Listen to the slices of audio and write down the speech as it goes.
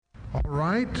All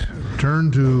right,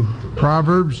 turn to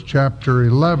Proverbs chapter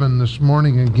 11 this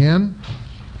morning again.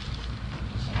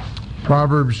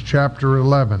 Proverbs chapter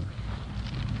 11.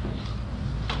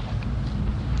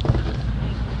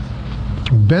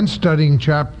 We've been studying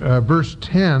verse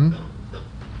 10.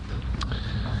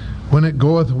 When it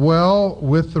goeth well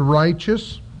with the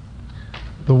righteous,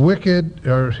 when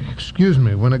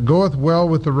it goeth well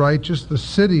with the righteous, the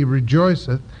city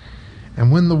rejoiceth. And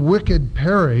when the wicked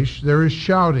perish, there is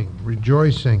shouting,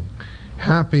 rejoicing,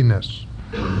 happiness.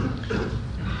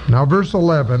 Now verse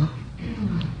 11,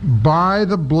 by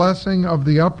the blessing of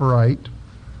the upright,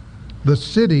 the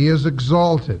city is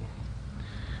exalted,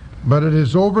 but it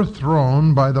is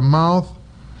overthrown by the mouth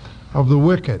of the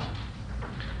wicked.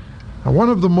 Now, one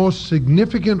of the most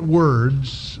significant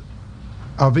words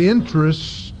of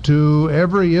interest to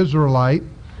every Israelite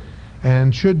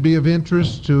and should be of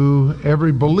interest to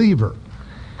every believer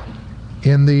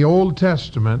in the Old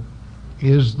Testament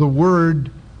is the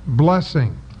word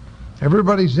blessing.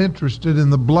 Everybody's interested in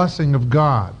the blessing of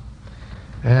God.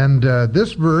 And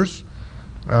this verse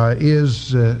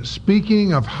is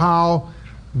speaking of how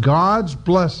God's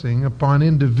blessing upon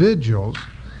individuals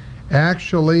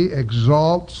actually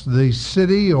exalts the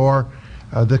city or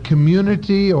the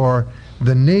community or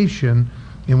the nation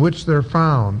in which they're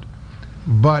found.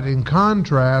 But in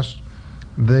contrast,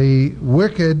 the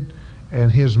wicked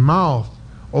and his mouth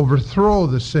overthrow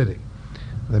the city.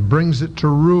 That brings it to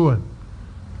ruin.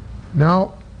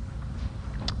 Now,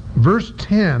 verse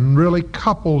 10 really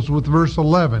couples with verse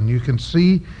 11. You can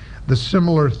see the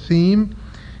similar theme.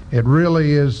 It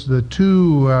really is the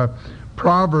two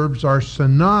proverbs are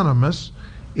synonymous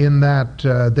in that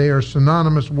they are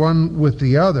synonymous one with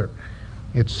the other.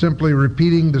 It's simply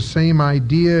repeating the same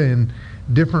idea in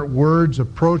different words,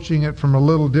 approaching it from a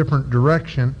little different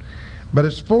direction, but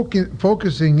it's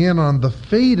focusing in on the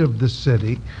fate of the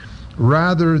city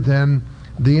rather than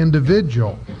the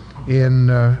individual in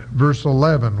verse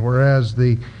 11, whereas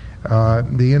the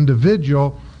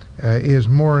individual is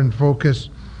more in focus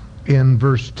in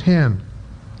verse 10.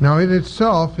 Now it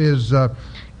itself is an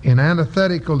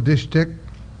antithetical distich.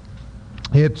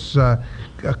 It's a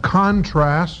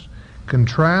contrast,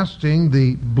 contrasting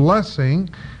the blessing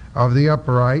of the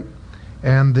upright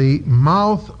and the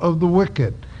mouth of the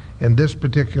wicked in this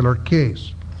particular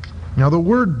case. Now the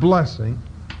word blessing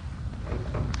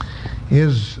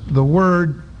is the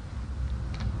word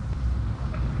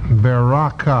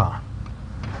barakah,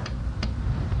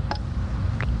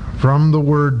 from the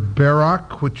word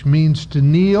barak, which means to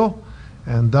kneel,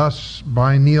 and thus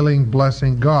by kneeling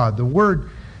blessing God. The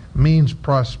word means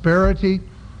prosperity.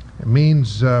 It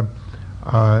means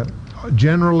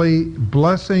generally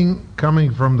blessing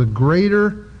coming from the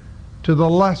greater to the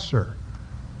lesser.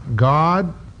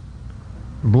 God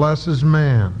blesses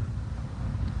man.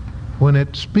 When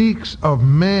it speaks of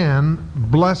man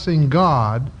blessing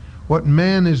God, what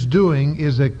man is doing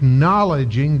is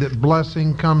acknowledging that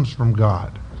blessing comes from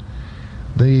God.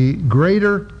 The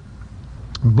greater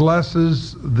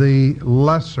blesses the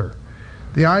lesser.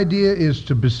 The idea is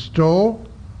to bestow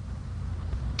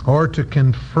or to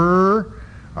confer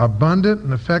abundant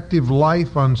and effective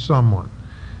life on someone.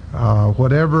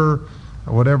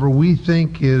 Whatever we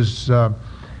think is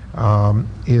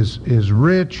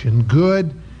rich and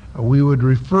good, we would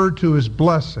refer to as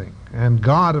blessing. And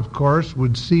God, of course,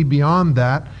 would see beyond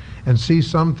that and see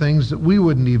some things that we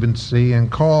wouldn't even see and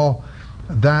call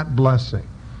that blessing.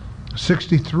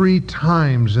 63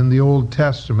 times in the Old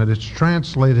Testament it's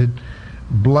translated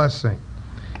blessing.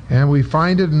 And we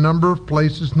find it in a number of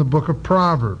places in the book of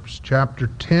Proverbs. Chapter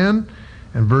 10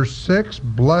 and verse 6,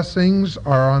 blessings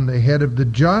are on the head of the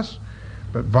just,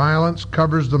 but violence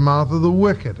covers the mouth of the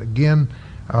wicked. Again,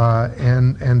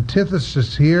 an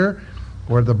antithesis here,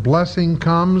 where the blessing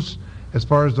comes as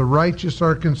far as the righteous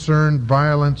are concerned,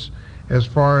 violence as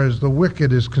far as the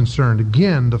wicked is concerned.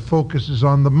 Again, the focus is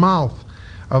on the mouth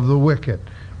of the wicked.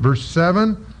 Verse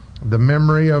 7, the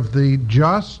memory of the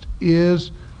just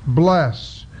is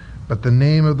blessed, but the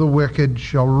name of the wicked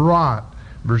shall rot.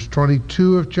 Verse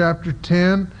 22 of chapter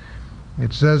 10,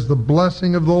 it says, the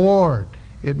blessing of the Lord,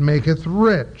 it maketh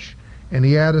rich, and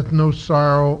he addeth no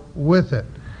sorrow with it.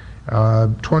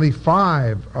 Verse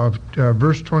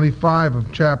 25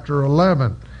 of chapter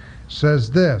 11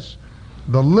 says this,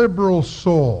 the liberal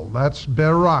soul, that's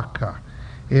barakah,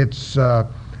 it's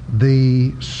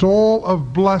the soul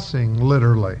of blessing,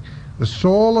 literally. The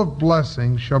soul of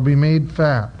blessing shall be made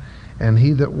fat, and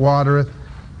he that watereth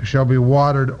shall be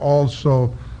watered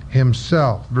also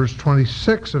himself. Verse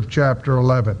 26 of chapter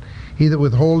 11, he that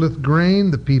withholdeth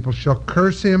grain, the people shall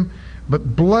curse him,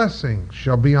 but blessing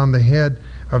shall be on the head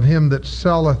of him that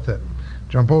selleth it.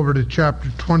 Jump over to chapter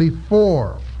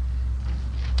 24.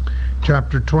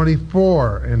 Chapter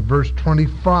 24 and verse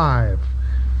 25.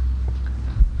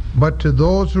 But to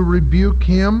those who rebuke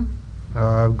him,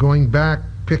 going back,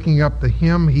 picking up the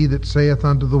hymn, he that saith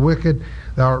unto the wicked,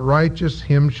 thou art righteous,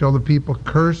 him shall the people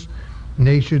curse,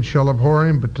 nations shall abhor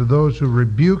him, but to those who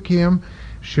rebuke him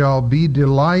shall be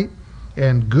delight,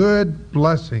 and good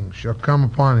blessing shall come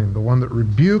upon him. The one that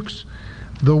rebukes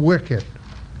the wicked.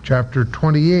 Chapter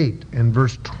 28 and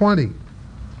verse 20.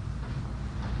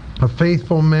 A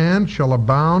faithful man shall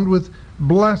abound with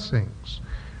blessings,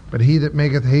 but he that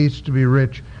maketh haste to be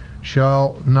rich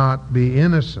shall not be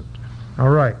innocent. All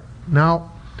right.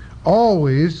 Now,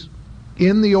 always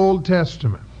in the Old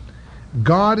Testament,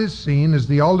 God is seen as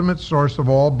the ultimate source of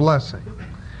all blessing.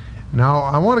 Now,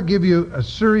 I want to give you a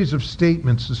series of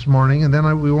statements this morning, and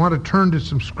then we want to turn to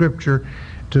some scripture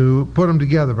to put them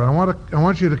together. But I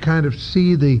want you to kind of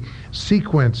see the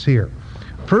sequence here.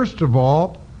 First of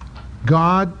all,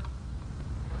 God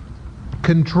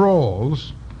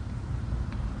controls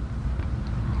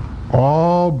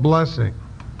all blessing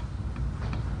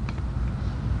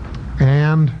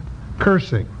and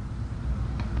cursing.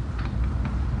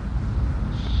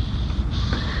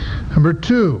 Number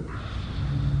two,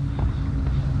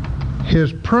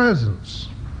 his presence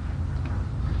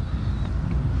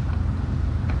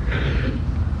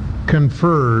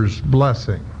confers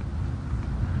blessing.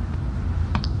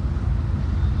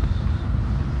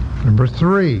 Number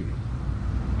three,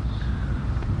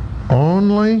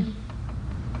 only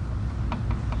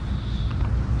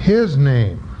his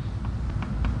name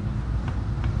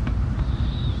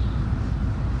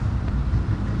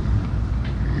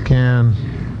can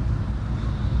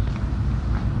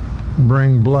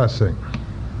bring blessing.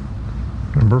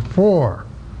 Number four,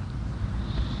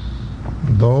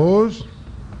 those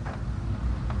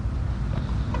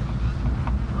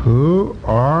who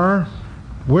are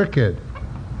wicked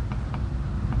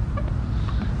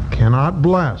cannot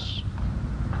bless.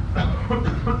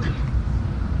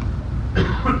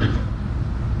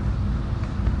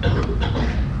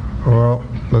 Well,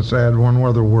 let's add one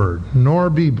other word. Nor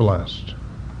be blessed.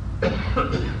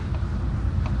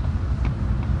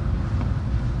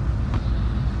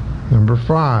 Number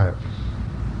five,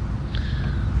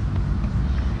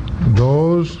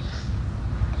 those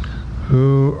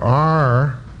who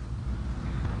are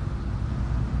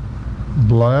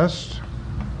blessed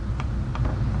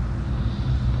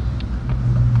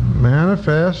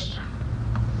manifest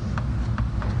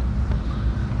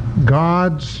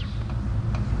God's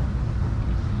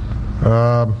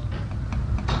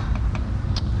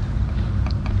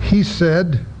he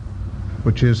said,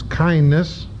 which is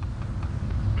kindness,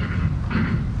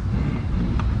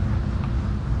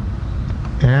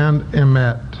 and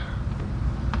emet,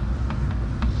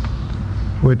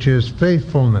 which is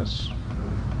faithfulness.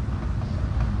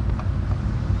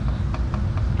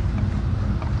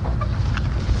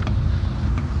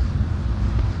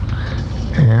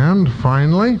 And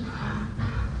finally,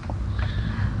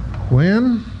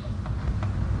 when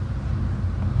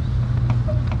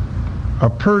a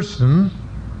person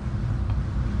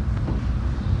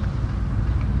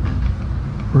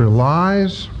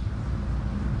relies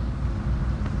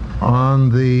on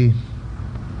the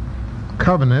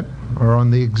covenant, or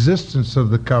on the existence of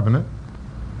the covenant,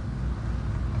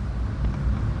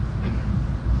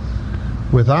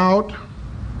 without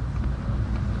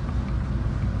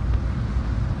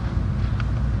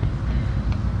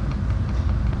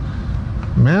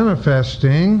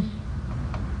manifesting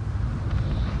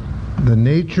the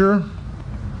nature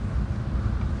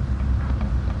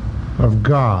of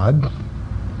God,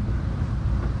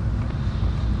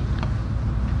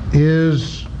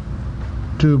 is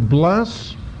to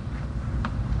bless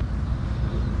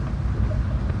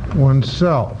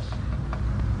oneself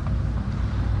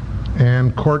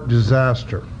and court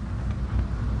disaster.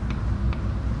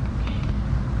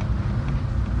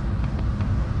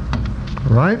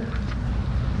 Right?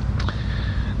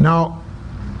 Now,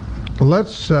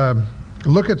 let's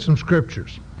look at some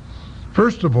scriptures.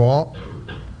 First of all,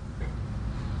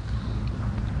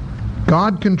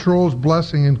 God controls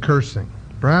blessing and cursing.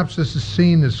 Perhaps this is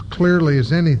seen as clearly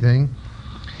as anything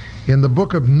in the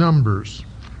book of Numbers.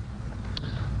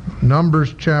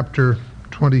 Numbers chapter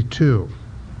 22.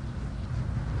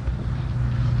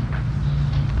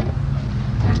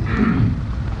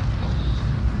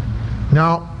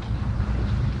 Now,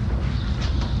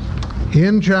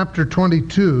 in chapter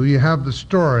 22, you have the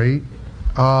story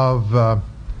of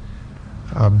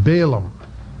Balaam.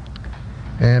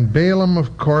 And Balaam,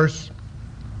 of course,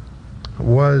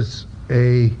 was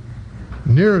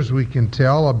near as we can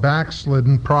tell, a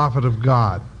backslidden prophet of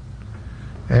God.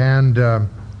 And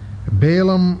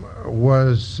Balaam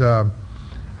was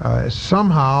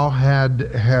somehow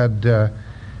had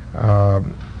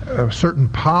certain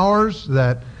powers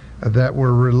that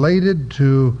were related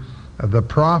to the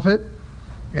prophet,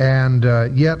 and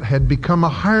yet had become a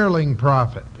hireling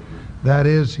prophet. That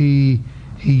is, he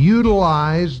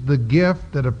utilized the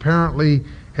gift that apparently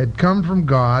had come from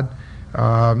God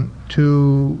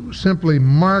to simply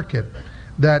market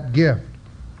that gift.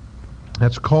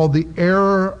 That's called the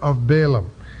error of Balaam.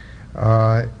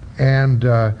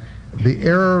 The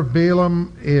error of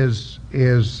Balaam is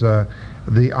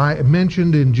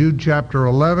mentioned in Jude chapter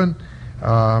 11,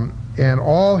 and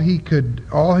all he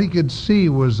could see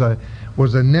was a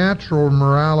natural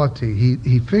morality.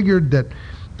 He figured that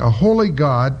a holy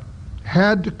God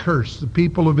had to curse the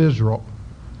people of Israel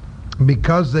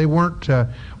because they weren't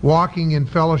walking in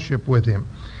fellowship with him,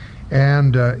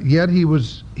 and yet he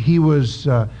was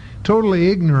totally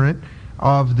ignorant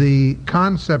of the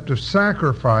concept of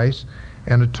sacrifice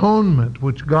and atonement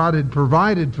which God had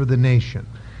provided for the nation.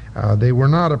 They were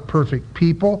not a perfect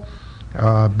people,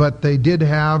 but they did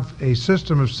have a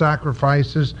system of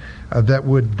sacrifices that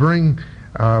would bring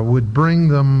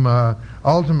them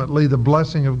ultimately the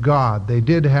blessing of God. They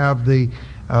did have the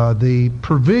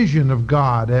provision of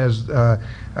God as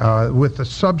with the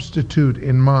substitute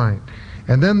in mind.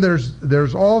 And then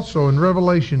there's also in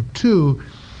Revelation 2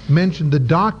 mentioned the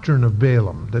doctrine of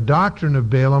Balaam. The doctrine of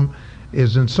Balaam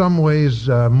is in some ways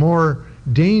more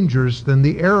dangerous than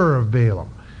the error of Balaam.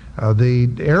 The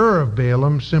error of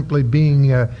Balaam simply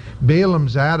being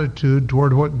Balaam's attitude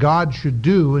toward what God should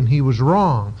do, and he was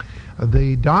wrong.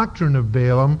 The doctrine of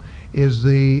Balaam is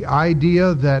the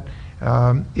idea that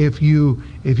if you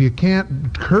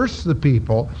can't curse the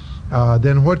people,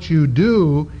 then what you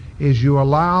do is you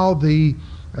allow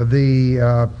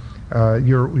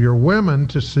your women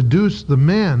to seduce the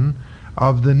men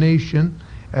of the nation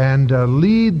and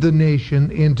lead the nation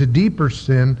into deeper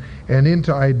sin and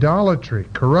into idolatry,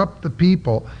 corrupt the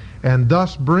people, and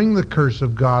thus bring the curse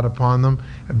of God upon them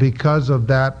because of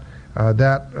that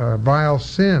vile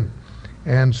sin.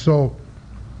 And so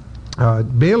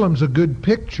Balaam's a good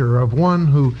picture of one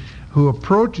who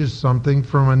approaches something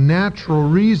from a natural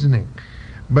reasoning.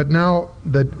 But now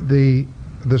the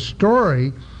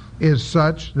story is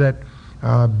such that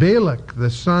Balak, the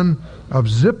son of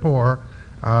Zippor,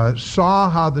 saw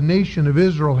how the nation of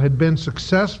Israel had been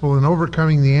successful in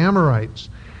overcoming the Amorites,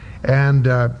 and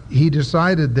he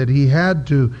decided that he had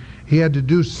to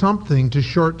do something to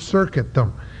short-circuit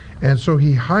them. And so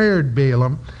he hired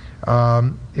Balaam.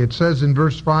 It says in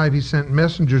verse 5, he sent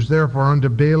messengers therefore unto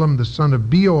Balaam the son of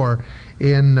Beor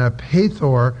in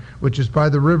Pethor, which is by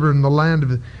the river in the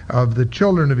land of the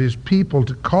children of his people,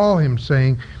 to call him,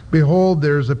 saying, Behold,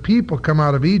 there is a people come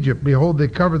out of Egypt. Behold, they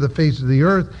cover the face of the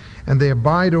earth, and they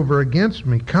abide over against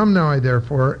me. Come now, I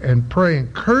therefore, and pray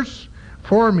and curse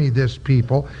for me this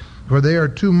people, for they are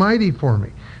too mighty for me.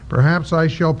 Perhaps I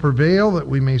shall prevail, that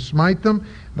we may smite them,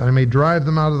 that I may drive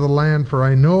them out of the land. For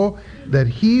I know that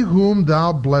he whom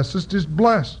thou blessest is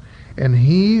blessed, and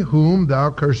he whom thou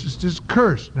cursest is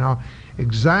cursed. Now,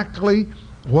 exactly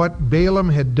what Balaam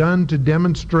had done to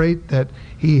demonstrate that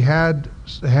he had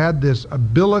this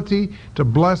ability to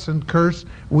bless and curse,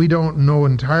 we don't know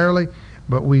entirely,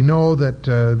 but we know that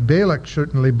Balak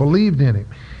certainly believed in him.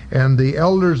 And the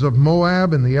elders of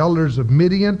Moab and the elders of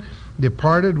Midian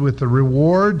departed with the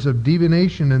rewards of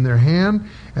divination in their hand,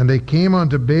 and they came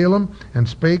unto Balaam and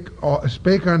spake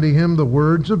unto him the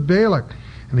words of Balak.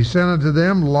 And he said unto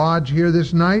them, Lodge here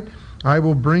this night. I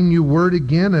will bring you word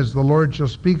again, as the Lord shall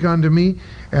speak unto me.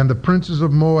 And the princes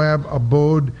of Moab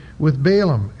abode with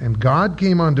Balaam. And God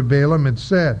came unto Balaam and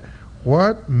said,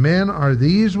 What men are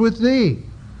these with thee?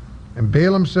 And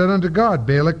Balaam said unto God,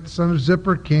 Balak the son of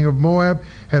Zippor, king of Moab,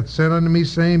 hath sent unto me,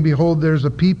 saying, Behold, there is a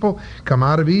people come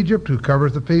out of Egypt, who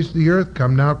covereth the face of the earth.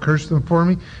 Come now, curse them for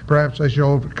me. Perhaps I shall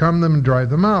overcome them and drive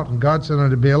them out. And God said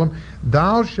unto Balaam,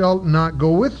 Thou shalt not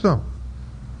go with them.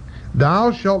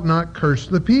 Thou shalt not curse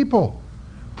the people,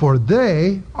 for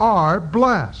they are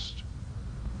blessed.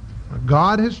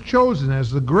 God has chosen as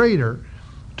the greater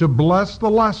to bless the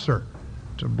lesser,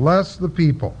 to bless the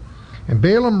people. And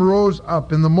Balaam rose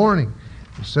up in the morning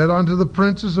and said unto the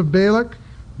princes of Balak,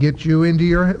 Get you into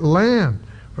your land,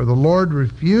 for the Lord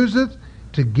refuseth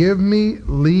to give me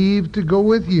leave to go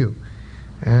with you.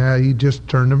 He just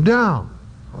turned them down.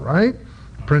 All right?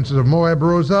 The princes of Moab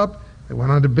rose up. They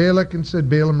went unto Balak and said,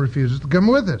 Balaam refuses to come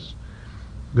with us.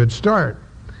 Good start.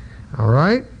 All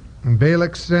right? And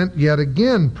Balak sent yet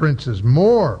again princes,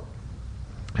 more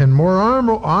and more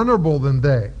honorable than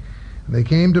they. And they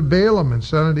came to Balaam and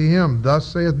said unto him, Thus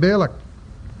saith Balak,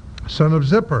 son of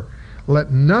Zippor,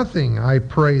 let nothing, I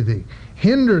pray thee,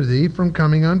 hinder thee from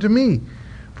coming unto me.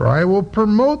 For I will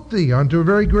promote thee unto a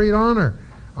very great honor.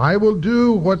 I will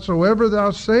do whatsoever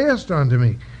thou sayest unto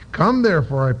me. Come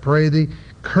therefore, I pray thee,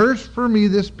 curse for me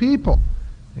this people.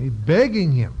 He's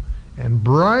begging him and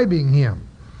bribing him.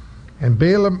 And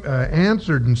Balaam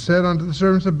answered and said unto the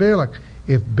servants of Balak,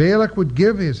 if Balak would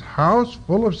give his house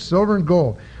full of silver and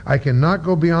gold, I cannot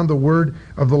go beyond the word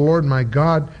of the Lord my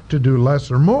God to do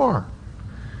less or more.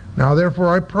 Now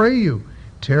therefore I pray you,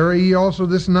 tarry ye also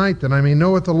this night, that I may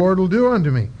know what the Lord will do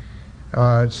unto me.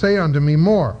 Say unto me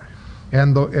more.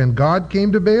 And God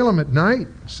came to Balaam at night,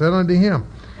 said unto him,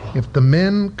 if the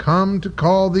men come to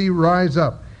call thee, rise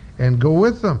up, and go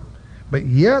with them. But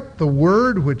yet the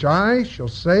word which I shall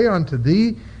say unto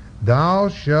thee,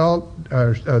 that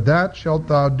shalt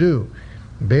thou do.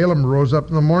 Balaam rose up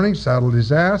in the morning, saddled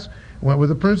his ass, went with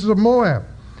the princes of Moab.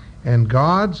 And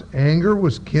God's anger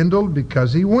was kindled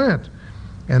because he went.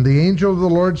 And the angel of the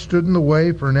Lord stood in the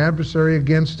way for an adversary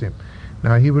against him.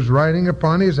 Now he was riding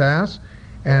upon his ass,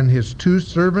 and his 2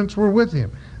 servants were with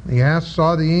him. The ass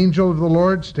saw the angel of the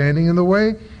Lord standing in the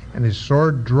way, and his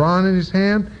sword drawn in his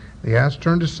hand. The ass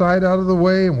turned aside out of the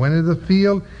way and went into the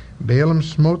field. Balaam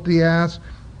smote the ass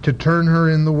to turn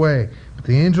her in the way. But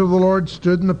the angel of the Lord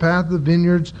stood in the path of the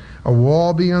vineyards, a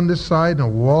wall be on this side and a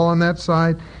wall on that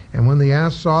side. And when the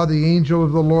ass saw the angel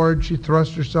of the Lord, she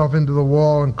thrust herself into the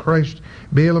wall and crushed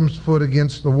Balaam's foot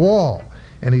against the wall.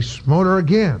 And he smote her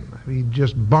again. He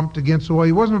just bumped against the wall.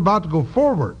 He wasn't about to go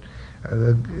forward.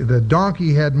 The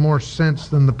donkey had more sense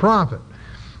than the prophet.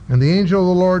 And the angel of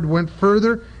the Lord went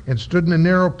further and stood in a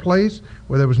narrow place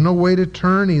where there was no way to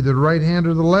turn, either the right hand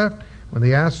or the left. When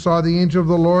the ass saw the angel of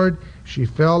the Lord, she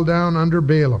fell down under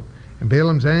Balaam. And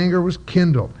Balaam's anger was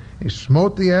kindled. He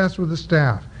smote the ass with a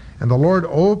staff. And the Lord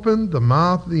opened the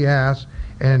mouth of the ass,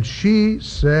 and she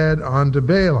said unto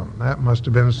Balaam, that must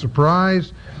have been a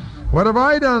surprise, what have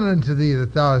I done unto thee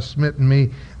that thou hast smitten me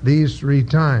these 3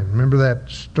 times? Remember that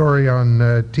story on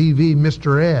TV,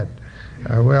 Mr. Ed?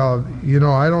 Well, you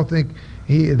know, I don't think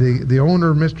the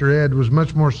owner, Mr. Ed, was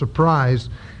much more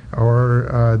surprised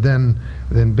than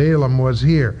Balaam was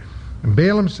here. And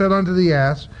Balaam said unto the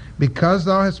ass, because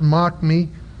thou hast mocked me,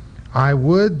 I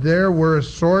would there were a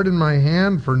sword in my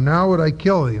hand, for now would I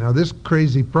kill thee. Now this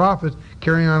crazy prophet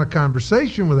carrying on a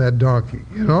conversation with that donkey,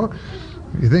 you know.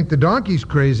 You think the donkey's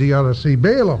crazy, you ought to see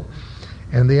Balaam.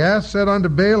 And the ass said unto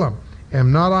Balaam,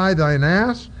 am not I thine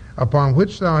ass, upon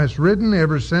which thou hast ridden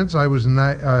ever since I was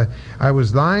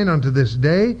thine unto this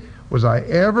day? Was I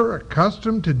ever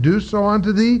accustomed to do so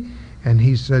unto thee? And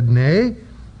he said, nay.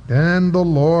 Then the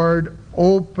Lord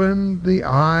opened the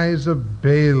eyes of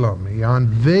Balaam. He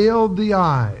unveiled the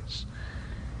eyes.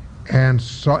 And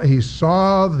he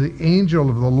saw the angel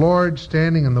of the Lord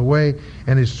standing in the way,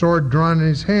 and his sword drawn in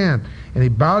his hand. And he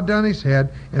bowed down his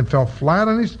head and fell flat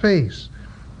on his face.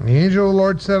 And the angel of the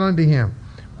Lord said unto him,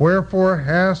 wherefore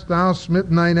hast thou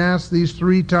smitten thine ass these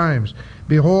 3 times?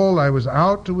 Behold, I was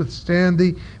out to withstand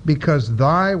thee, because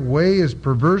thy way is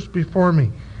perverse before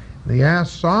me. The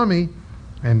ass saw me,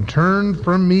 and turned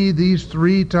from me these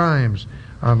 3 times,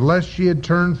 unless she had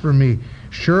turned from me.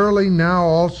 Surely now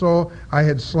also I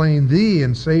had slain thee,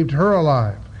 and saved her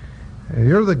alive. And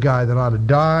you're the guy that ought to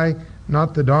die,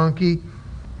 not the donkey.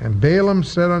 And Balaam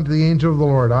said unto the angel of the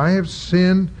Lord, I have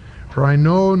sinned, for I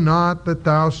know not that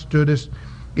thou stoodest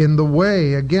in the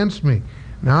way against me.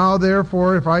 Now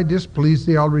therefore, if I displease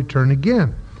thee, I'll return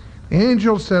again. The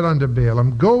angel said unto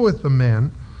Balaam, go with the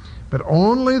men, but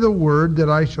only the word that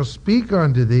I shall speak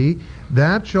unto thee,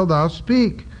 that shalt thou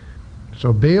speak.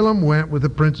 So Balaam went with the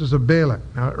princes of Balak.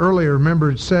 Now earlier,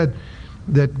 remember, it said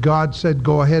that God said,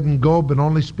 go ahead and go, but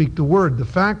only speak the word. The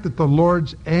fact that the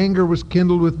Lord's anger was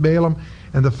kindled with Balaam,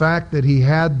 and the fact that he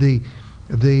had the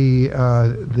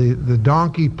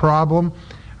donkey problem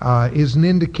is an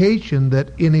indication that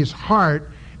in his heart,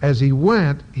 as he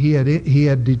went, he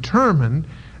had determined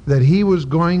that he was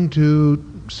going to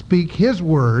speak his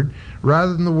word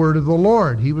rather than the word of the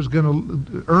Lord. He was going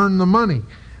to earn the money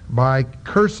by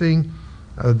cursing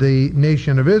the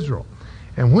nation of Israel.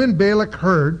 And when Balak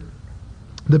heard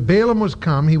that Balaam was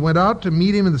come, he went out to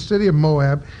meet him in the city of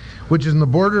Moab, which is in the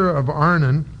border of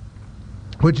Arnon,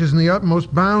 which is in the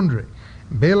utmost boundary.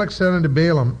 Balak said unto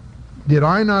Balaam, did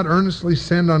I not earnestly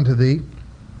send unto thee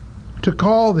to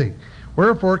call thee?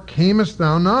 Wherefore camest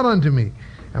thou not unto me?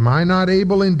 Am I not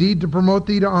able indeed to promote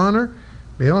thee to honor?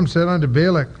 Balaam said unto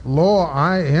Balak, lo,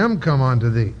 I am come unto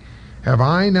thee. Have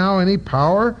I now any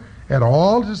power at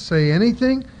all to say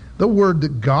anything? The word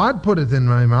that God putteth in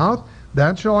my mouth,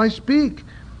 that shall I speak.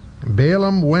 And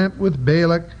Balaam went with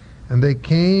Balak, and they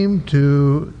came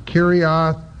to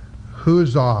Kiriath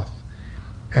Huzoth.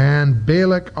 And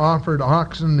Balak offered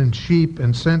oxen and sheep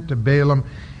and sent to Balaam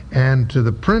and to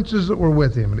the princes that were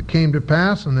with him. And it came to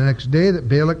pass on the next day that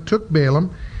Balak took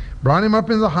Balaam, brought him up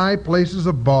in the high places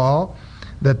of Baal,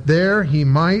 that there he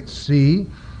might see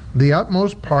the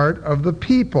utmost part of the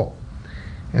people.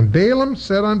 And Balaam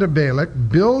said unto Balak,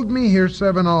 Build me here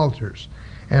 7 altars,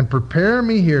 and prepare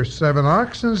me here 7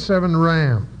 oxen, 7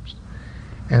 rams.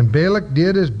 And Balak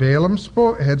did as Balaam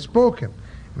had spoken.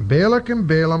 And Balak and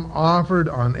Balaam offered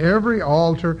on every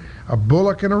altar a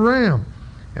bullock and a ram.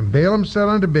 And Balaam said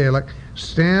unto Balak,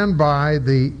 Stand by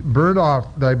thy burnt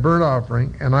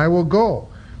offering, and I will go.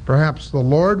 Perhaps the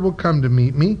Lord will come to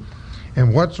meet me,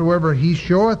 and whatsoever he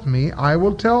showeth me, I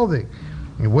will tell thee.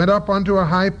 He went up unto a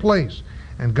high place,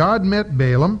 and God met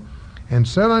Balaam, and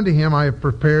said unto him, I have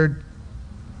prepared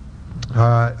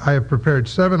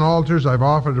 7 altars. I've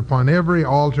offered upon every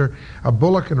altar a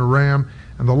bullock and a ram.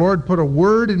 And the Lord put a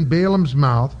word in Balaam's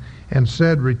mouth, and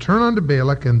said, Return unto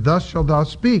Balak, and thus shalt thou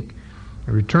speak.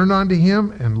 He returned unto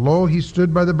him, and lo, he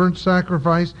stood by the burnt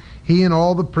sacrifice, he and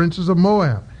all the princes of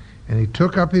Moab. And he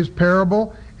took up his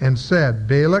parable, and said,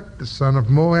 Balak, the son of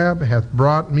Moab, hath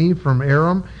brought me from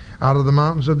Aram out of the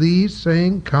mountains of the east,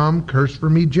 saying, Come, curse for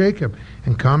me Jacob,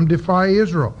 and come defy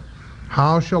Israel.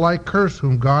 How shall I curse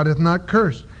whom God hath not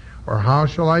cursed? Or how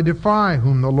shall I defy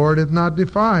whom the Lord hath not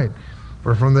defied?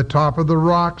 For from the top of the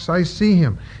rocks I see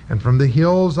him, and from the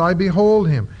hills I behold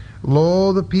him.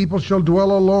 Lo, the people shall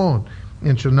dwell alone,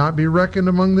 and shall not be reckoned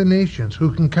among the nations.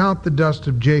 Who can count the dust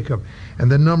of Jacob,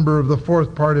 and the number of the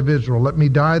 4th part of Israel? Let me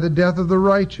die the death of the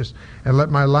righteous, and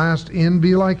let my last end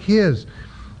be like his.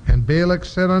 And Balak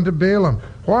said unto Balaam,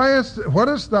 What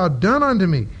hast thou done unto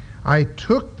me? I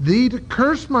took thee to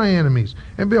curse my enemies,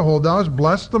 and behold, thou hast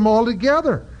blessed them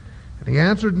altogether. And he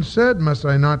answered and said, Must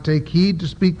I not take heed to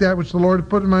speak that which the Lord hath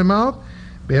put in my mouth?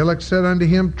 Balak said unto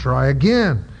him, Try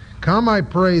again. Come, I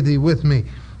pray thee, with me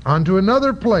unto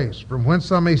another place, from whence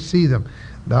thou mayst see them.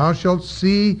 Thou shalt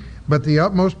see but the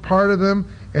utmost part of them,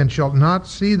 and shalt not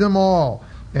see them all,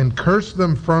 and curse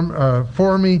them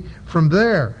for me from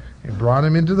there. He brought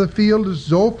him into the field of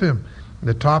Zophim,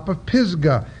 the top of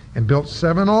Pisgah, and built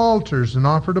 7 altars, and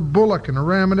offered a bullock and a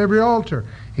ram at every altar.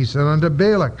 He said unto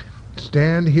Balak,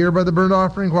 Stand here by the burnt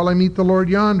offering while I meet the Lord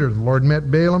yonder. The Lord met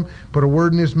Balaam, put a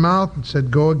word in his mouth, and said,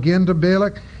 Go again to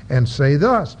Balak, and say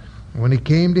thus. When he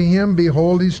came to him,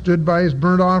 behold, he stood by his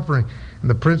burnt offering, and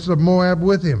the princes of Moab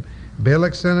with him.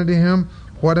 Balak said unto him,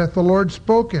 What hath the Lord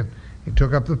spoken? He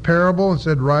took up the parable, and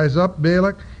said, Rise up,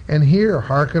 Balak, and hear.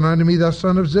 Hearken unto me, thou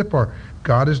son of Zippor.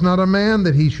 God is not a man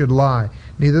that he should lie,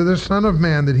 neither the son of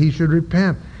man that he should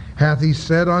repent. Hath he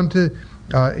said, and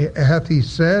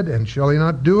shall he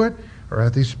not do it? Or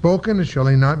hath he spoken, and shall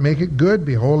he not make it good?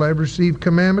 Behold, I have received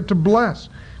commandment to bless,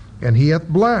 and he hath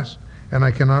blessed, and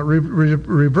I cannot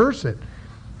reverse it.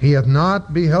 He hath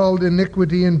not beheld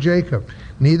iniquity in Jacob,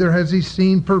 neither has he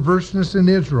seen perverseness in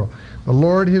Israel. The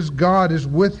Lord his God is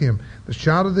with him. The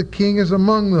shout of the king is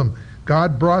among them.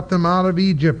 God brought them out of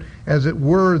Egypt, as it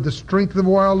were the strength of a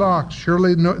wild ox.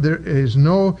 Surely there is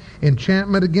no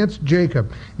enchantment against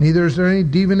Jacob, neither is there any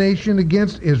divination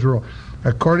against Israel.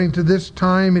 According to this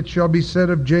time it shall be said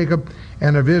of Jacob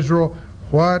and of Israel,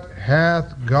 What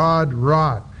hath God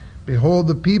wrought? Behold,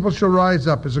 the people shall rise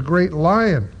up as a great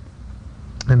lion,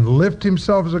 and lift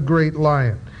himself as a great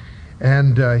lion.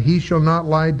 And he shall not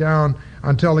lie down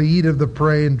until he eat of the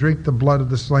prey and drink the blood of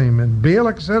the slain. And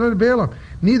Balak said unto Balaam,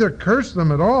 Neither curse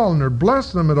them at all, nor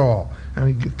bless them at all.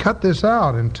 And he cut this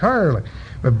out entirely.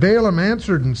 But Balaam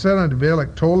answered and said unto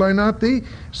Balak, Told I not thee,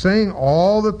 saying,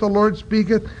 All that the Lord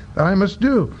speaketh, that I must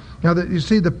do. Now, that you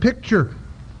see, the picture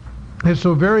is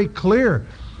so very clear.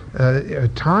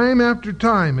 Time after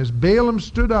time, as Balaam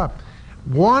stood up,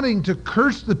 wanting to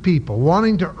curse the people,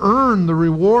 wanting to earn the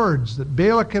rewards that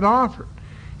Balak had offered,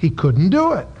 he couldn't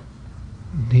do it.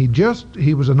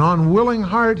 He was an unwilling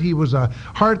heart. He was a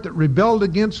heart that rebelled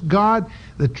against God.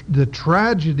 The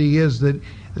tragedy is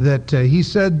that he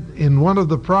said in one of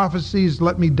the prophecies,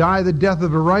 Let me die the death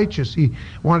of a righteous. He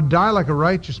wanted to die like a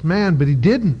righteous man, but he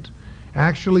didn't.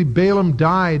 Actually, Balaam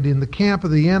died in the camp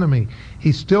of the enemy.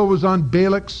 He still was on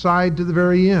Balak's side to the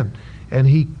very end.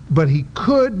 But he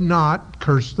could not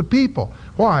curse the people.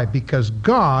 Why? Because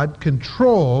God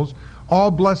controls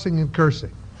all blessing and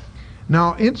cursing.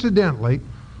 Now, incidentally,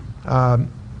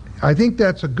 I think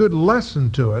that's a good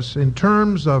lesson to us in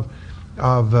terms of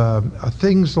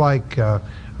things like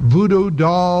voodoo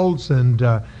dolls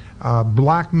and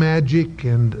black magic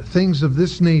and things of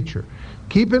this nature.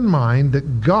 Keep in mind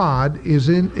that God is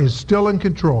still in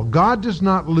control. God does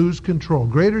not lose control.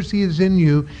 Greater is he is in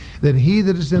you than he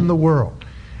that is in the world.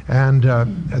 And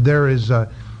there is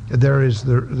there is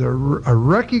a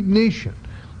recognition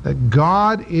that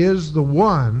God is the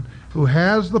one who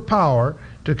has the power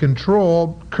to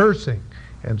control cursing.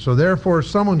 And so therefore, if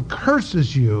someone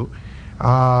curses you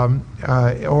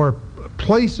or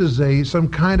places some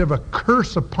kind of a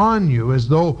curse upon you as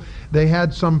though they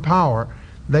had some power,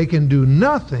 they can do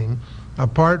nothing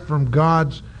apart from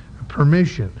God's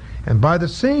permission. And by the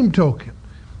same token,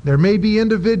 there may be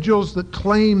individuals that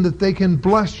claim that they can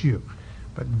bless you,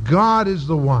 but God is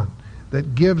the one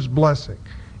that gives blessing.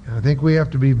 And I think we have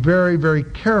to be very, very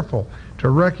careful to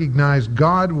recognize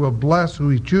God will bless who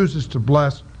He chooses to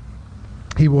bless.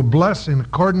 He will bless in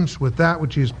accordance with that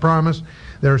which He has promised.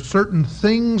 There are certain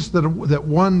things that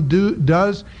one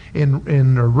does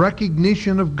in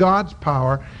recognition of God's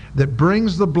power that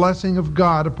brings the blessing of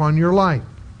God upon your life.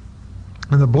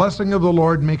 And the blessing of the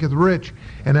Lord maketh rich,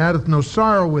 and addeth no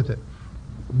sorrow with it.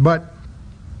 But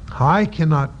I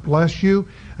cannot bless you.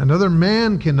 Another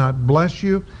man cannot bless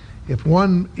you. If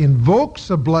one invokes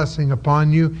a blessing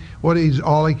upon you,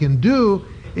 all he can do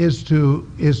is to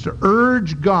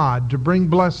urge God to bring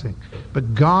blessing.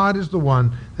 But God is the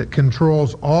one that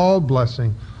controls all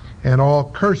blessing and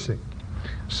all cursing.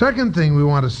 Second thing we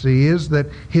want to see is that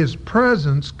His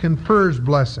presence confers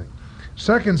blessing.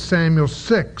 2 Samuel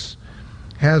 6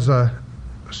 has a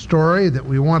story that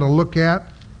we want to look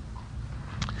at.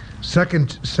 2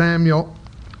 Samuel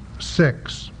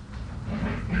 6.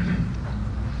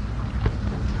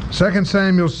 2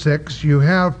 Samuel 6, you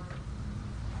have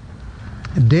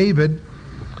David,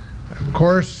 of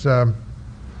course,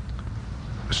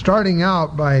 starting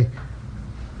out by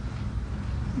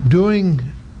doing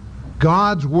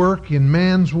God's work in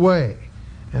man's way,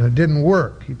 and it didn't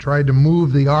work. He tried to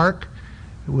move the ark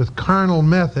with carnal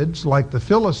methods like the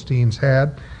Philistines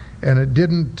had, and it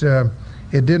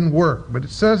didn't work. But it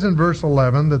says in verse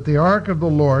 11 that the ark of the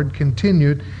Lord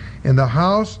continued in the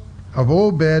house of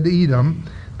Obed-Edom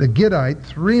the Gittite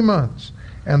 3 months,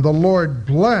 and the Lord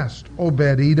blessed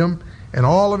Obed-Edom and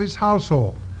all of his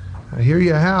household. Now here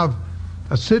you have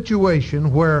a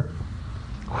situation where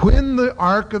when the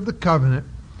Ark of the Covenant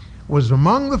was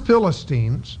among the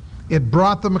Philistines, it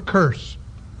brought them a curse.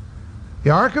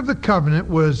 The Ark of the Covenant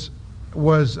was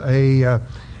a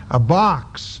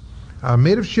box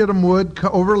made of shittim wood,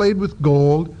 overlaid with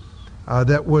gold,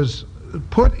 that was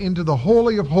put into the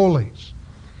Holy of Holies.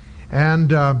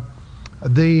 And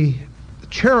the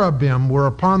cherubim were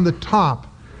upon the top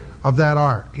of that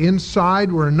ark.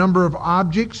 Inside were a number of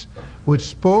objects which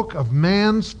spoke of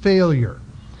man's failure.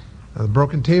 The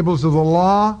broken tables of the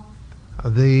law,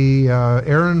 the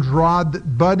Aaron's rod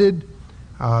that budded,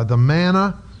 the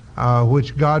manna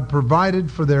which God provided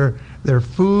for their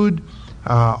food,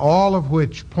 all of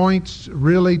which points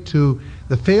really to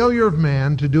the failure of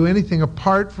man to do anything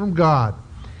apart from God.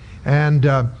 And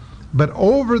but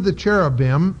over the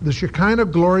cherubim, the Shekinah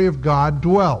glory of God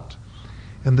dwelt.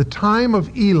 In the time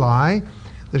of Eli,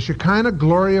 the Shekinah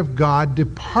glory of God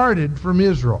departed from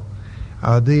Israel.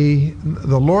 The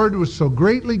Lord was so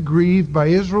greatly grieved by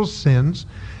Israel's sins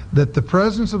that the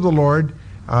presence of the Lord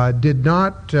did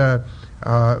not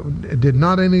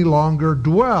any longer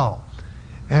dwell.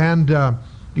 And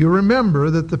you remember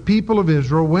that the people of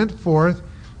Israel went forth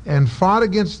and fought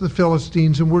against the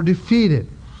Philistines and were defeated.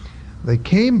 They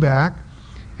came back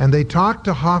and they talked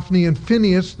to Hophni and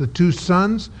Phinehas, the two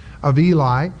sons of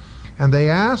Eli, and they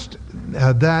asked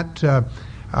that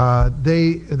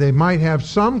they might have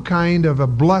some kind of a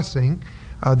blessing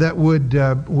that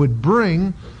would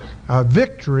bring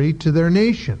victory to their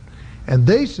nation. And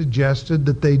they suggested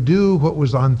that they do what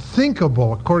was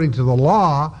unthinkable according to the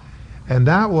law, and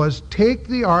that was take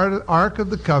the Ark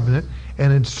of the Covenant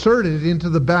and insert it into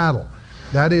the battle.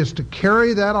 That is, to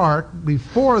carry that ark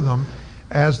before them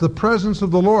as the presence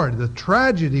of the Lord. The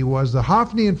tragedy was the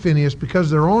Hophni and Phinehas, because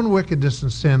of their own wickedness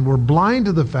and sin, were blind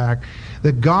to the fact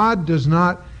that God does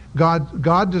not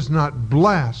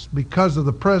bless because of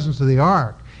the presence of the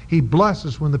ark. He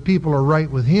blesses when the people are right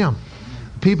with Him.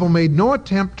 The people made no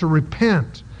attempt to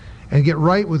repent and get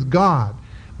right with God,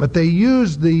 but they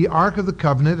used the Ark of the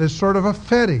Covenant as sort of a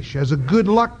fetish, as a good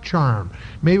luck charm.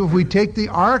 Maybe if we take the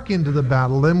ark into the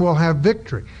battle, then we'll have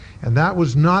victory. And that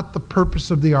was not the purpose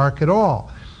of the ark at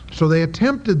all. So they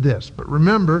attempted this. But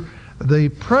remember, the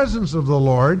presence of the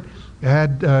Lord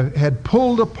had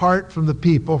pulled apart from the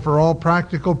people for all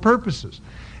practical purposes.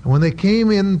 And when they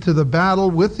came into the battle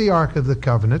with the Ark of the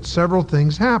Covenant, several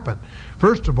things happened.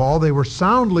 First of all, they were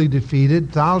soundly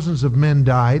defeated. Thousands of men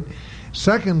died.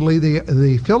 Secondly,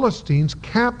 the Philistines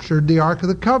captured the Ark of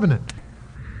the Covenant.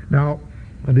 Now,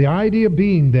 the idea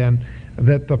being then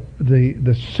that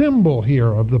the symbol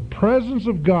here of the presence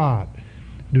of God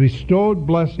bestowed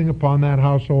blessing upon that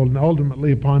household and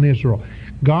ultimately upon Israel.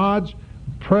 God's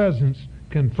presence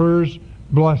confers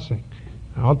blessing.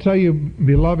 I'll tell you,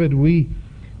 beloved, we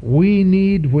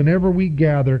need, whenever we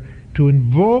gather, to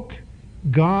invoke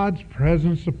God's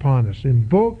presence upon us.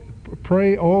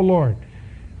 Pray, oh Lord,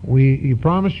 you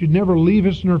promised you'd never leave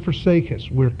us nor forsake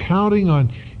us. We're counting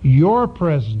on your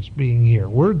presence being here.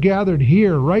 We're gathered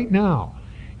here right now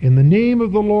in the name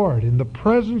of the Lord, in the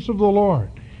presence of the Lord.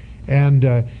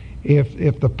 And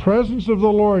if the presence of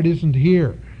the Lord isn't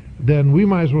here, then we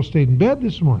might as well stay in bed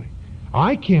this morning.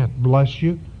 I can't bless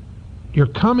you. You're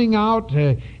coming out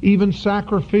even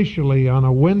sacrificially on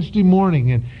a Wednesday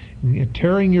morning and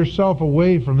tearing yourself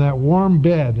away from that warm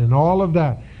bed, and all of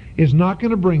that is not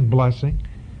going to bring blessing.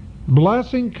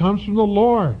 Blessing comes from the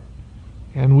Lord,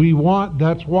 and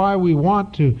that's why we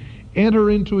want to enter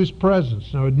into His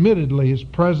presence. Now, admittedly, His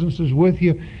presence is with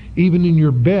you even in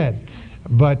your bed,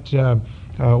 but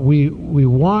we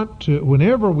want to,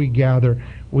 whenever we gather,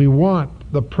 we want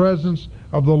the presence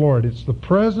of the Lord. It's the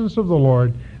presence of the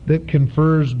Lord that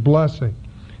confers blessing.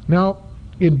 Now,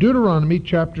 in Deuteronomy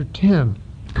chapter 10,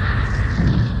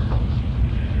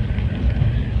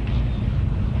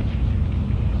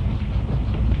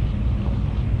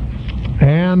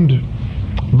 and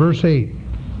verse 8,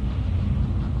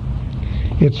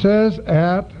 it says,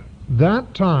 "At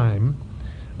that time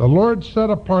the Lord set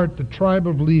apart the tribe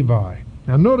of Levi."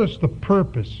 Now notice the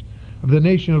purpose of the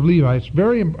nation of Levi.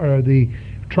 The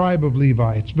tribe of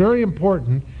Levi. It's very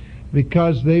important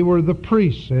because they were the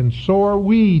priests, and so are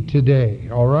we today,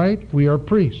 all right? We are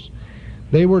priests.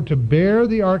 They were to bear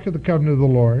the Ark of the Covenant of the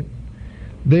Lord.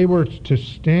 They were to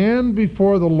stand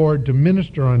before the Lord to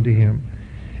minister unto Him,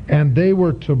 and they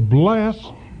were to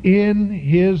bless in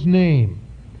His name.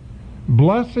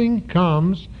 Blessing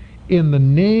comes in the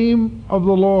name of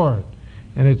the Lord,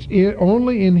 and it's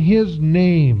only in His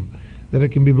name that it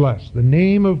can be blessed. The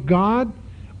name of God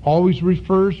always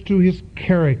refers to His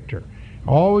character,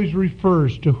 always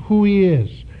refers to who He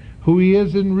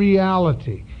is in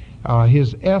reality,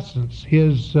 His essence,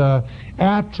 His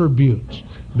attributes.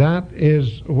 That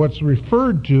is what's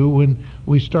referred to when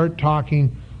we start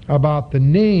talking about the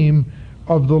name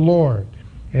of the Lord.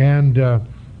 And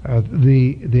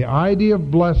the idea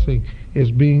of blessing is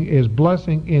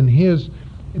blessing in His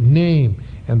name.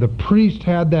 And the priest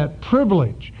had that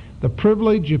privilege. The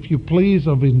privilege, if you please,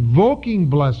 of invoking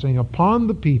blessing upon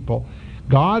the people.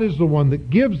 God is the one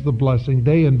that gives the blessing.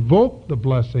 They invoke the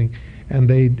blessing, and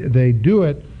they do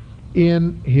it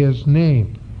in His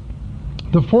name.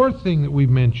 The fourth thing that we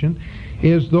mentioned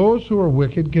is those who are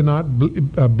wicked cannot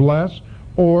bless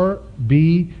or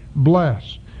be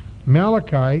blessed.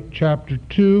 Malachi chapter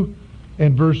 2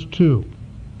 and verse 2.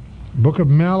 Book of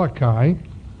Malachi.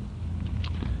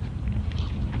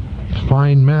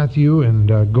 Find Matthew and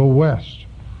go west.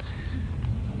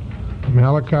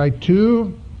 Malachi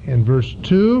 2 and verse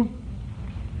 2.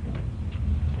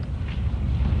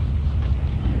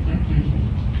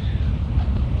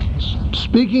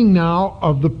 Speaking now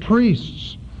of the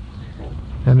priests.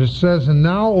 And it says, "And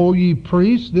now, O ye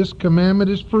priests, this commandment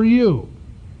is for you.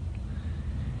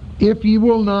 If ye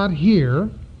will not hear,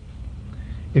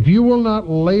 if you will not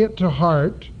lay it to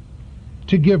heart,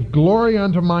 to give glory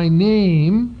unto my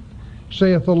name,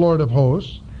 saith the Lord of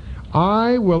hosts,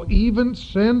 I will even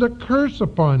send a curse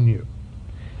upon you,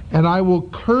 and I will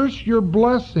curse your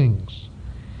blessings.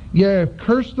 Yea, I have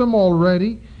cursed them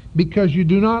already, because you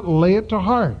do not lay it to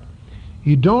heart.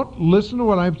 You don't listen to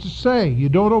what I have to say. You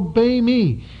don't obey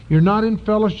me. You're not in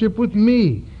fellowship with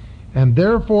me. And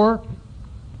therefore,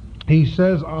 He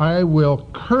says, I will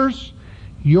curse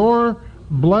your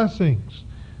blessings."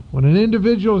 When an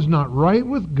individual is not right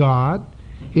with God,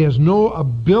 he has no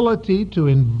ability to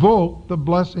invoke the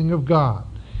blessing of God.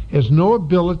 He has no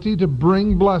ability to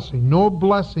bring blessing. No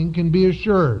blessing can be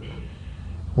assured.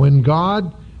 When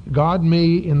God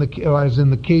may, as in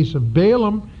the case of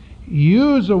Balaam,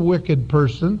 use a wicked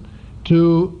person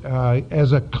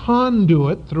as a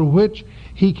conduit through which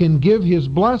he can give his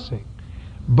blessing,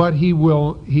 but he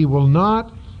will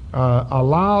not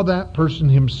allow that person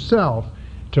himself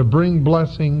to bring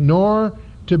blessing nor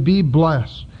to be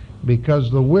blessed, because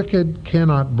the wicked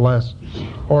cannot bless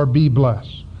or be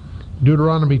blessed.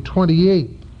 Deuteronomy 28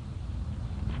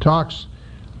 talks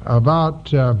about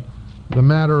the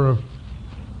matter of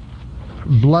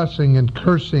blessing and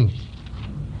cursing.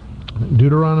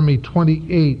 Deuteronomy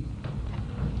 28.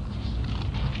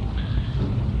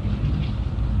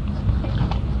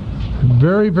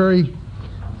 Very, very,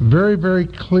 very, very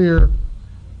clear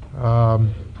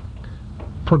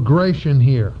progression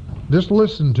here. Just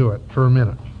listen to it for a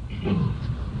minute.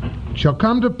 "Shall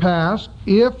come to pass,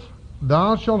 if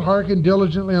thou shalt hearken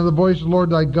diligently unto the voice of the Lord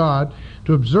thy God,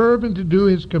 to observe and to do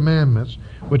his commandments,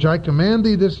 which I command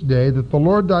thee this day, that the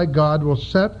Lord thy God will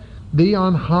set thee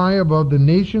on high above the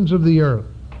nations of the earth.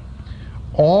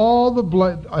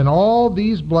 All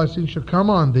these blessings shall come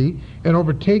on thee and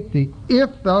overtake thee, if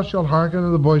thou shalt hearken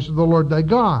unto the voice of the Lord thy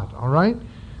God. All right?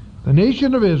 The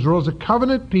nation of Israel is a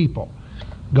covenant people.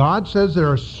 God says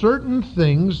there are certain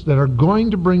things that are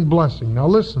going to bring blessing. Now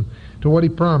listen to what he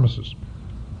promises.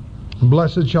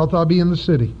 Blessed shalt thou be in the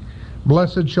city.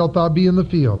 Blessed shalt thou be in the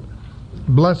field.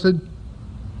 Blessed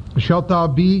shalt thou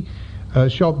be,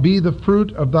 shalt be the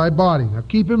fruit of thy body. Now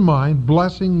keep in mind,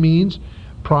 blessing means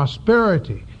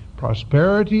prosperity.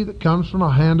 Prosperity that comes from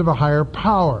a hand of a higher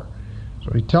power.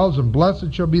 So he tells them,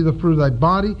 blessed shall be the fruit of thy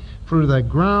body, fruit of thy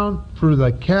ground, fruit of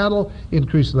thy cattle,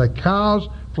 increase of thy cows,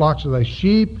 flocks of thy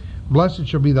sheep. Blessed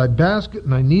shall be thy basket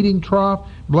and thy kneading trough.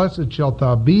 Blessed shalt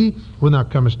thou be when thou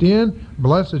comest in.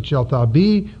 Blessed shalt thou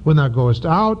be when thou goest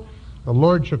out. The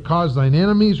Lord shall cause thine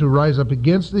enemies who rise up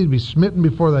against thee to be smitten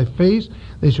before thy face.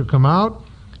 They shall come out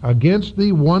against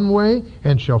thee one way,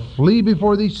 and shall flee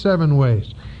before thee 7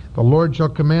 ways. The Lord shall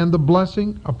command the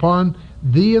blessing upon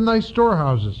thee in thy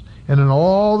storehouses, and in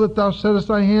all that thou settest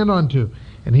thy hand unto.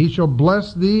 And he shall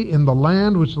bless thee in the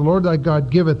land which the Lord thy God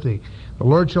giveth thee. The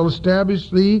Lord shall establish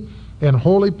thee an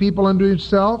holy people unto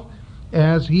himself,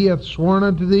 as he hath sworn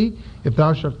unto thee, if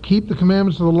thou shalt keep the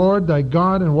commandments of the Lord thy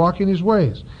God, and walk in his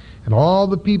ways. And all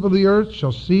the people of the earth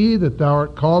shall see that thou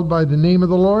art called by the name of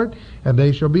the Lord, and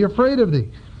they shall be afraid of thee.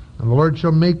 And the Lord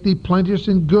shall make thee plenteous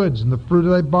in goods, and the fruit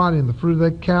of thy body, and the fruit of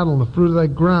thy cattle, and the fruit of thy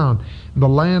ground, and the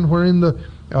land wherein the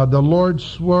Lord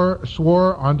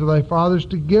swore unto thy fathers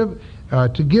to give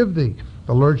thee.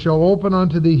 The Lord shall open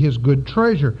unto thee his good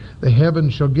treasure. The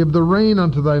heavens shall give the rain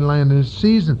unto thy land in its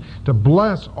season, to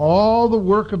bless all the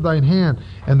work of thine hand.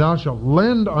 And thou shalt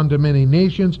lend unto many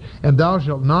nations, and thou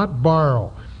shalt not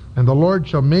borrow. And the Lord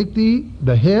shall make thee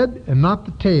the head and not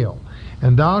the tail.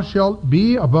 And thou shalt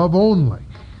be above only.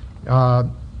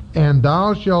 And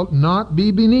thou shalt not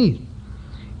be beneath.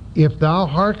 If thou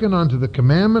hearken unto the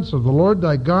commandments of the Lord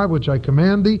thy God, which I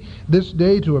command thee this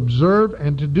day to observe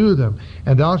and to do them,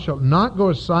 and thou shalt not go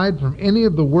aside from any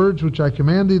of the words which I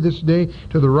command thee this day,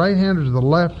 to the right hand or to the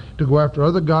left, to go after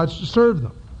other gods to serve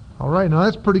them. All right, now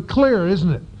that's pretty clear,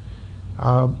 isn't it?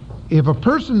 If a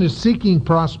person is seeking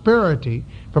prosperity,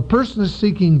 if a person is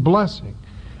seeking blessing,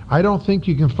 I don't think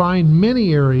you can find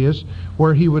many areas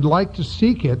where he would like to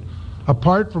seek it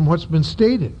apart from what's been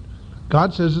stated.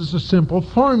 God says it's a simple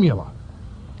formula.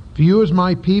 If you as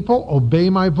my people obey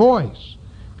my voice,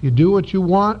 if you do what you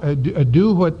want,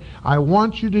 do what I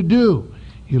want you to do,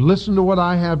 you listen to what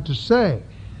I have to say,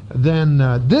 then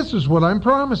this is what I'm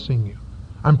promising you.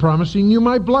 I'm promising you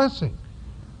my blessing,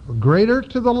 greater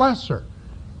to the lesser,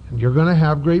 and you're going to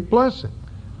have great blessing.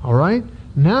 All right?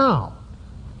 Now,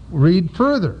 read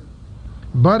further.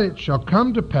 But it shall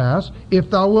come to pass, if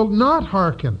thou wilt not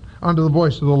hearken unto the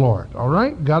voice of the Lord. All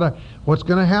right? What's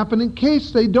going to happen in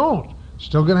case they don't?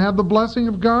 Still going to have the blessing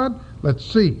of God? Let's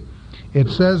see. It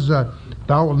says,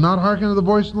 thou wilt not hearken to the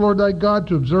voice of the Lord thy God,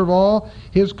 to observe all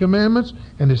his commandments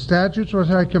and his statutes which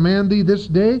I command thee this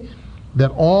day,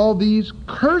 that all these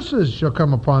curses shall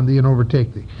come upon thee and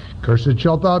overtake thee. Cursed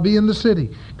shalt thou be in the city.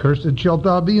 Cursed shalt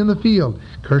thou be in the field.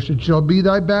 Cursed shall be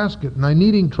thy basket and thy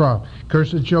kneading trough.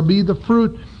 Cursed shall be the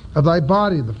fruit of thy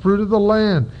body, the fruit of the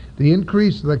land, the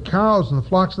increase of the cows and the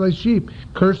flocks of thy sheep.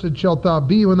 Cursed shalt thou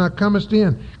be when thou comest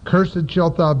in. Cursed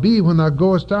shalt thou be when thou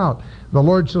goest out. The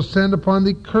Lord shall send upon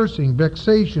thee cursing,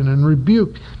 vexation, and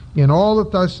rebuke in all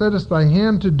that thou settest thy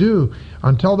hand to do,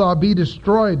 until thou be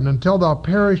destroyed, and until thou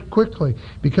perish quickly,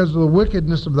 because of the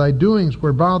wickedness of thy doings,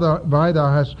 whereby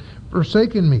thou hast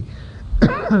forsaken me.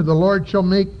 The Lord shall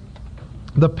make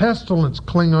the pestilence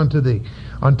cling unto thee,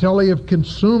 until he have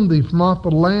consumed thee from off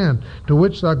the land to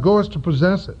which thou goest to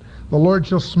possess it. The Lord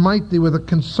shall smite thee with a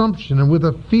consumption, and with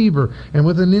a fever, and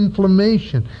with an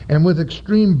inflammation, and with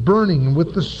extreme burning, and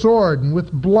with the sword, and with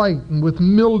blight, and with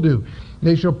mildew.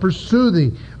 They shall pursue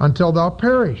thee until thou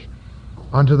perish.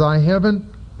 Unto thy heaven,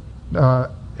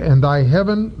 and thy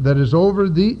heaven that is over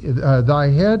thee, thy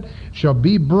head shall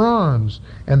be bronze,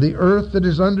 and the earth that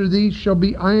is under thee shall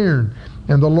be iron.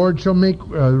 And the Lord shall make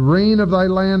rain of thy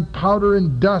land powder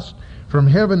and dust. From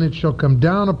heaven it shall come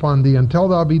down upon thee until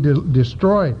thou be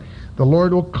destroyed. The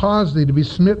Lord will cause thee to be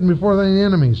smitten before thine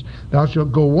enemies. Thou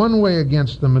shalt go one way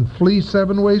against them, and flee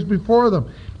 7 ways before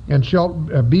them, and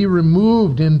shalt be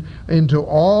removed into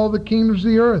all the kingdoms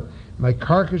of the earth. And thy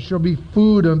carcass shall be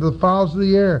food unto the fowls of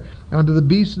the air, unto the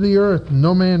beasts of the earth, and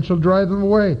no man shall drive them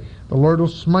away. The Lord will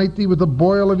smite thee with the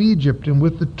boil of Egypt, and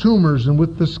with the tumors, and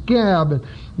with the scab, and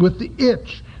with the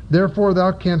itch. therefore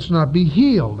thou canst not be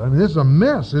healed. I mean, this is a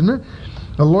mess, isn't it?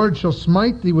 The Lord shall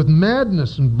smite thee with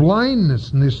madness and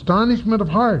blindness and the astonishment of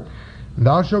heart. And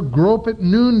thou shalt grope at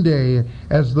noonday,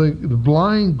 as the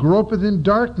blind gropeth in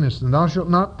darkness, and thou shalt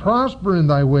not prosper in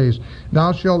thy ways.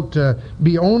 Thou shalt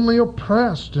be only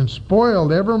oppressed and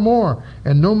spoiled evermore,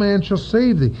 and no man shall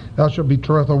save thee. Thou shalt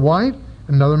betroth a wife,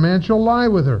 and another man shall lie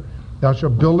with her. Thou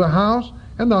shalt build a house,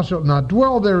 and thou shalt not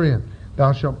dwell therein.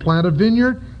 Thou shalt plant a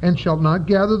vineyard, and shalt not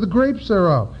gather the grapes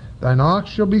thereof. Thine ox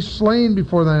shall be slain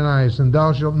before thine eyes, and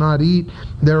thou shalt not eat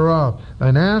thereof.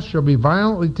 Thine ass shall be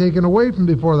violently taken away from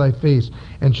before thy face,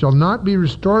 and shall not be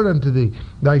restored unto thee.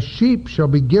 Thy sheep shall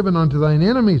be given unto thine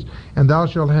enemies, and thou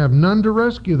shalt have none to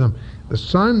rescue them. Thy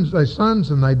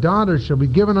sons and thy daughters shall be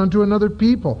given unto another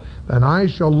people. Thine eyes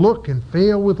shall look and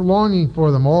fail with longing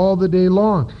for them all the day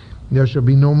long. There shall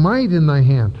be no might in thy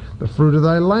hand. The fruit of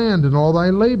thy land and all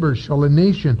thy labors shall a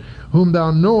nation, whom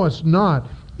thou knowest not,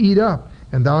 eat up.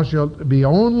 And thou shalt be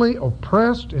only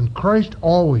oppressed and crushed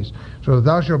always, so that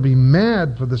thou shalt be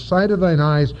mad for the sight of thine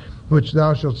eyes, which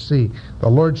thou shalt see. The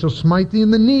Lord shall smite thee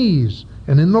in the knees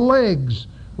and in the legs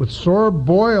with sore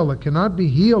boil that cannot be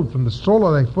healed from the sole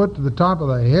of thy foot to the top of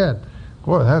thy head.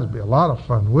 Boy, that would be a lot of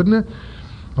fun, wouldn't it?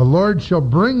 The Lord shall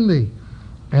bring thee,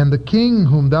 and the king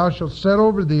whom thou shalt set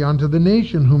over thee, unto the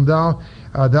nation whom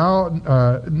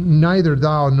neither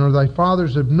thou nor thy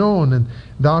fathers have known, and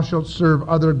thou shalt serve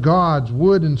other gods,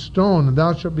 wood and stone, and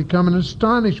thou shalt become an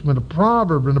astonishment, a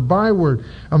proverb, and a byword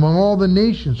among all the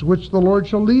nations which the Lord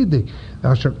shall lead thee.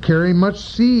 Thou shalt carry much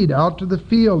seed out to the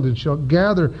field, and shalt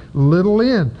gather little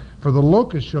in, for the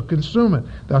locust shall consume it.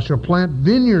 Thou shalt plant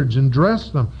vineyards and dress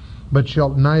them, but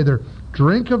shalt neither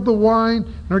drink of the wine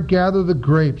nor gather the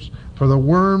grapes, for the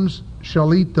worms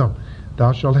shall eat them.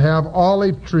 Thou shalt have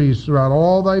olive trees throughout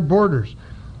all thy borders,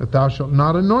 but thou shalt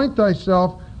not anoint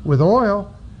thyself with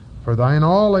oil, for thine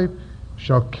olive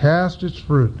shall cast its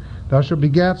fruit. Thou shalt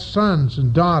begat sons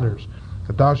and daughters,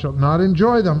 but thou shalt not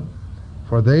enjoy them,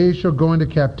 for they shall go into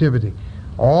captivity.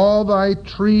 All thy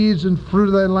trees and fruit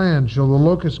of thy land shall the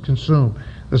locust consume.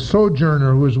 The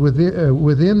sojourner who is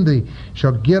within thee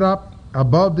shall get up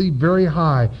above thee very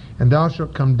high, and thou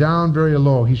shalt come down very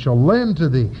low. He shall lend to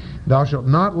thee, thou shalt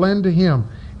not lend to him,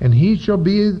 and he shall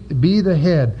be the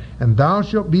head, and thou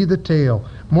shalt be the tail.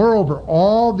 Moreover,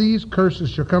 all these curses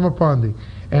shall come upon thee,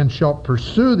 and shall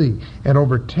pursue thee, and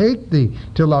overtake thee,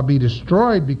 till thou be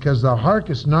destroyed, because thou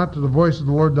hearkest not to the voice of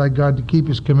the Lord thy God, to keep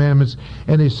his commandments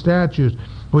and his statutes,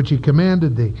 which he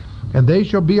commanded thee. And they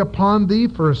shall be upon thee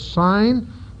for a sign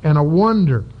and a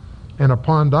wonder, and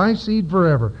upon thy seed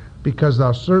forever, because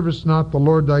thou servest not the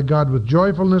Lord thy God with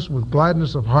joyfulness, with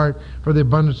gladness of heart, for the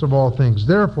abundance of all things.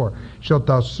 Therefore shalt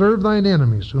thou serve thine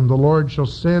enemies, whom the Lord shall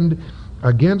send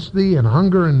against thee, in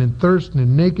hunger and in thirst and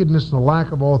in nakedness and the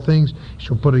lack of all things. He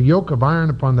shall put a yoke of iron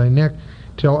upon thy neck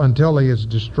until he has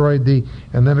destroyed thee.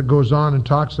 And then it goes on and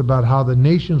talks about how the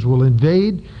nations will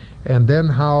invade, and then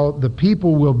how the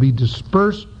people will be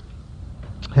dispersed,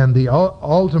 and the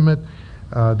ultimate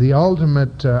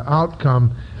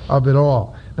outcome of it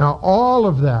all. Now, all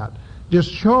of that just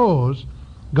shows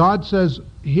God says,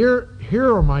 here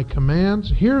are my commands.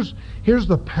 Here's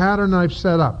the pattern I've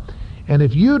set up. And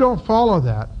if you don't follow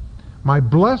that, my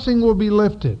blessing will be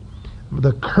lifted.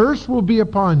 The curse will be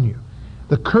upon you.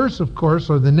 The curse, of course,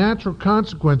 are the natural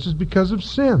consequences because of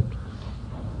sin.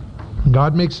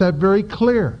 God makes that very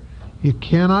clear. You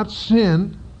cannot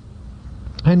sin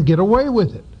and get away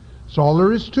with it. That's all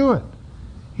there is to it.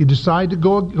 You decide to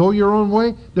go your own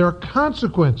way, there are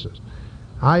consequences.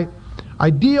 I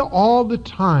deal all the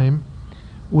time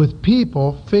with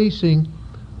people facing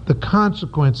the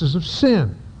consequences of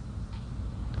sin.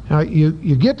 Now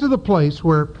you get to the place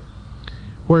where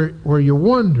you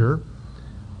wonder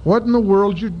what in the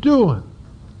world you're doing.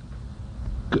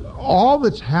 All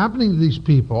that's happening to these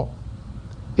people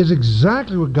is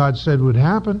exactly what God said would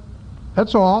happen.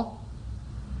 That's all.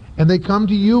 And they come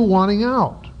to you wanting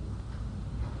out.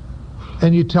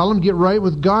 And you tell them get right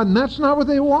with God, and that's not what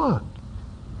they want.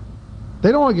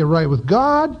 They don't want to get right with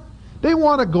God. They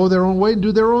want to go their own way and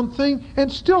do their own thing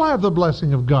and still have the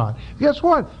blessing of God. Guess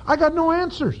what? I got no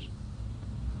answers.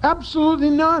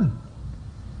 Absolutely none.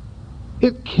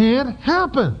 It can't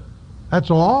happen.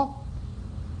 That's all.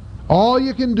 All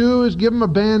you can do is give them a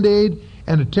Band-Aid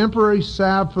and a temporary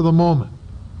salve for the moment.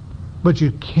 But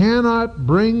you cannot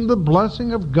bring the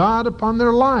blessing of God upon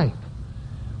their life.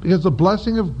 Because the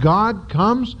blessing of God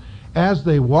comes as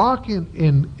they walk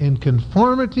in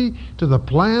conformity to the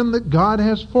plan that God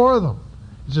has for them.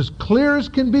 It's as clear as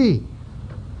can be.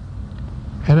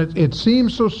 And it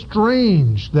seems so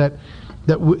strange that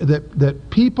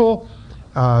people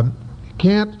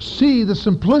can't see the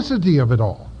simplicity of it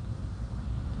all.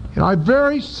 You know, I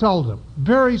very seldom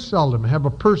have a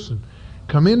person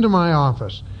come into my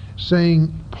office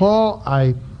saying, Paul,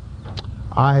 I'm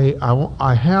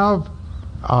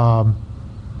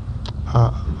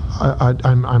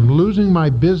losing my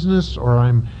business, or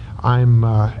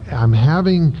I'm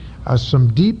having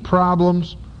some deep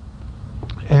problems,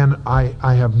 and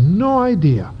I have no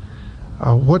idea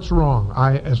what's wrong.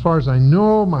 As far as I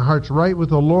know, my heart's right with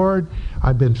the Lord.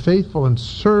 I've been faithful in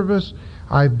service.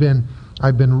 I've been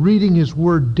reading His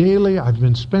Word daily. I've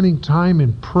been spending time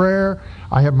in prayer.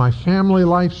 I have my family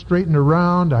life straightened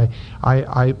around.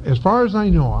 As far as I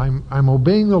know, I'm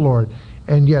obeying the Lord,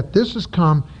 and yet this has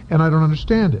come, and I don't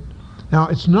understand it. Now,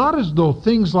 it's not as though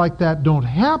things like that don't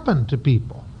happen to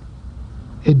people.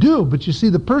 They do, but you see,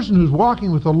 the person who's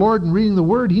walking with the Lord and reading the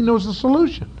Word, he knows the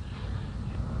solution.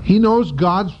 He knows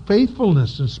God's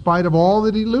faithfulness in spite of all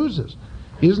that he loses.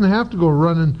 He doesn't have to go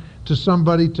running to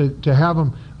somebody to have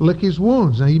him lick his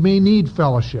wounds. Now, he may need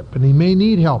fellowship, and he may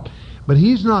need help, but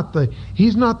he's not the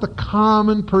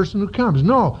common person who comes.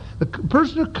 No, the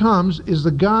person who comes is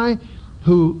the guy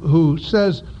who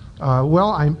says,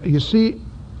 you see,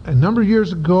 a number of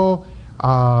years ago,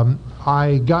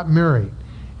 I got married,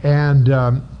 and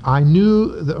I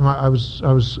knew that I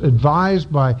was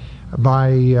advised by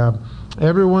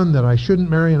everyone that I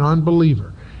shouldn't marry an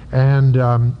unbeliever, and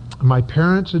my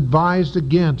parents advised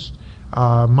against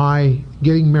my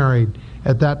getting married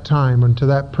at that time and to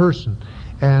that person,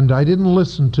 and I didn't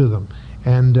listen to them,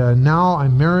 and now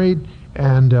I'm married,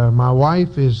 and my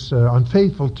wife is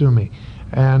unfaithful to me,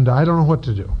 and I don't know what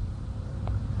to do.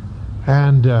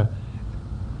 And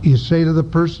you say to the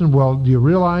person, well, do you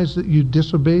realize that you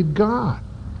disobeyed God?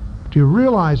 Do you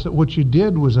realize that what you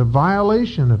did was a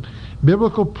violation of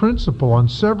biblical principle on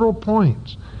several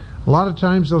points? A lot of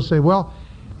times they'll say, well,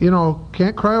 you know,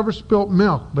 can't cry over spilt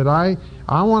milk, but I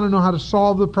want to know how to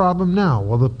solve the problem now.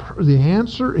 Well, the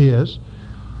answer is,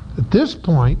 at this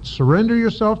point, surrender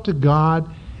yourself to God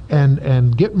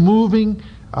and get moving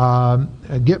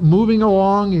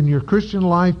along in your Christian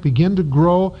life, begin to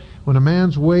grow. When a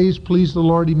man's ways please the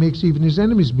Lord, he makes even his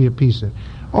enemies be at peace.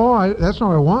 That's not what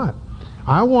I want.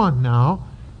 I want now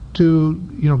to,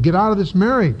 get out of this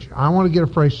marriage. I want to get a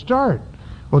fresh start.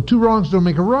 Well, two wrongs don't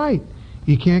make a right.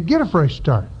 You can't get a fresh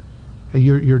start.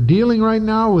 You're dealing right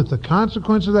now with the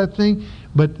consequence of that thing,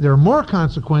 but there are more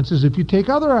consequences if you take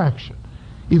other action.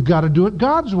 You've got to do it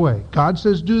God's way. God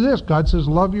says do this. God says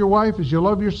love your wife as you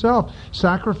love yourself,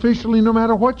 sacrificially, no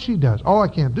matter what she does. Oh, I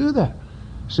can't do that.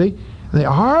 See? They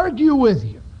argue with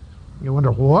you. You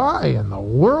wonder, why in the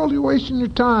world are you wasting your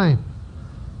time?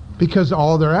 Because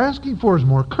all they're asking for is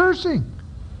more cursing.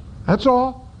 That's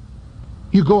all.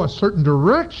 You go a certain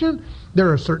direction, there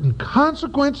are certain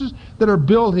consequences that are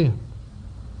built in.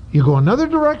 You go another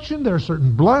direction, there are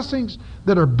certain blessings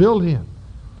that are built in.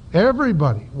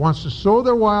 Everybody wants to sow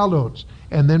their wild oats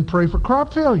and then pray for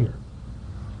crop failure.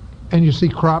 And you see,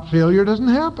 crop failure doesn't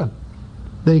happen.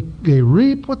 They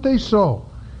reap what they sow.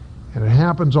 And it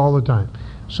happens all the time.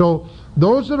 So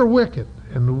those that are wicked,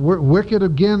 and wicked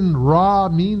again, ra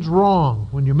means wrong.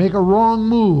 When you make a wrong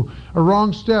move, a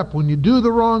wrong step, when you do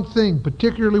the wrong thing,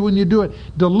 particularly when you do it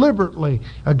deliberately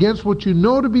against what you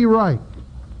know to be right,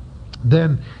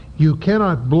 then you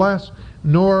cannot bless,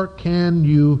 nor can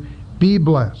you be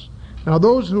blessed. Now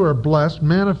those who are blessed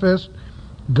manifest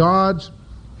God's,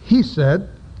 he said,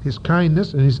 his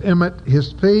kindness, and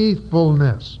his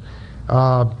faithfulness.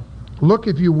 Look,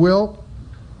 if you will,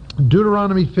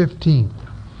 Deuteronomy 15.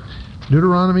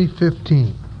 Deuteronomy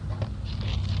 15.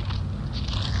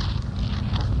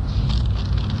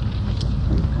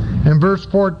 And verse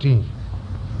 14.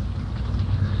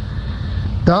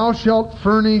 Thou shalt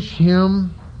furnish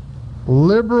him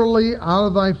liberally out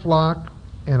of thy flock,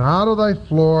 and out of thy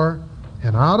floor,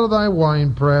 and out of thy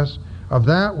winepress, of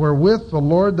that wherewith the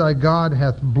Lord thy God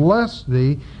hath blessed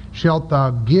thee, shalt thou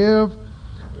give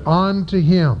unto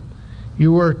him.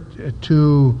 You were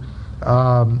to,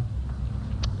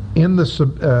 in the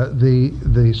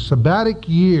sabbatic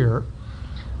year,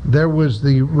 there was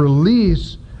the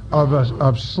release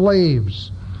of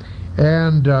slaves,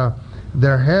 and at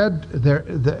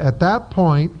that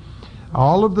point,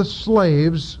 all of the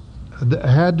slaves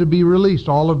had to be released.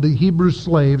 All of the Hebrew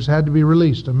slaves had to be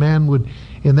released. A man would,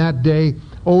 in that day,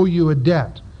 owe you a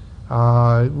debt.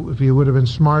 If he would have been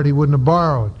smart, he wouldn't have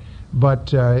borrowed. But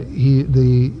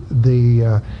the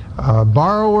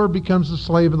borrower becomes the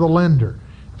slave of the lender.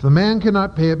 If the man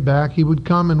cannot pay it back, he would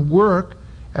come and work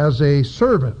as a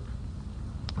servant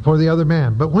for the other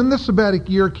man. But when the sabbatic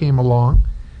year came along,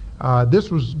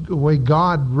 this was the way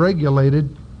God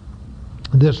regulated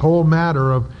this whole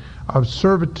matter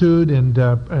servitude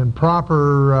and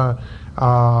proper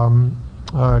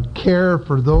care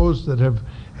for those that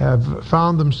have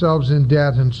found themselves in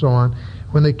debt and so on.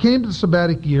 When they came to the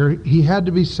sabbatic year, he had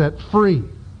to be set free.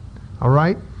 All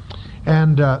right?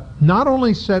 And not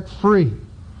only set free,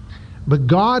 but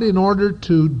God, in order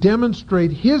to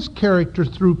demonstrate his character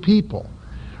through people,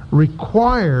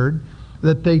 required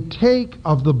that they take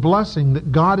of the blessing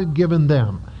that God had given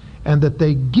them, and that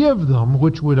they give them,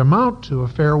 which would amount to a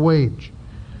fair wage.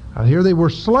 Here they were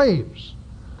slaves,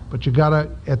 but you got to,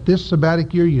 at this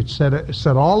sabbatic year, you'd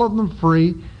set all of them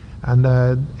free,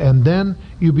 and then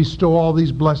you bestow all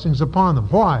these blessings upon them.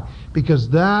 Why? Because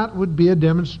that would be a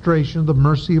demonstration of the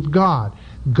mercy of God.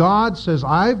 God says,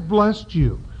 I've blessed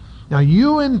you. Now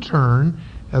you in turn,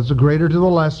 as the greater to the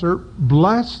lesser,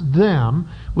 bless them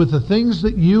with the things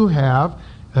that you have.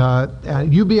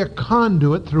 You be a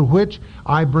conduit through which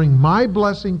I bring my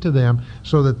blessing to them,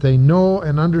 so that they know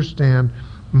and understand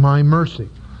my mercy.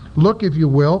 Look, if you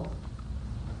will,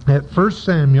 at 1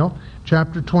 Samuel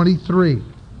chapter 23.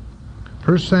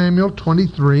 1 Samuel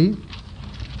 23,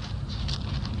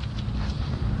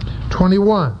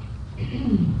 21.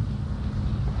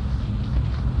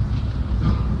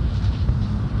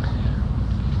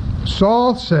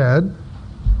 Saul said,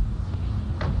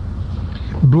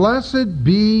 Blessed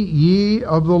be ye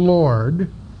of the Lord,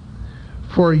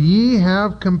 for ye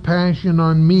have compassion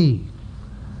on me.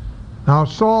 Now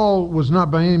Saul was not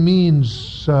by any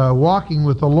means walking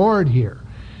with the Lord here,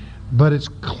 but it's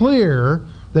clear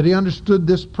that he understood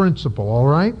this principle, all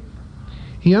right?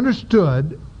 He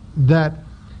understood that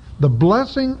the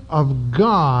blessing of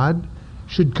God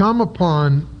should come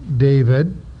upon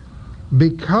David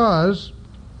because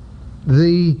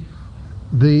David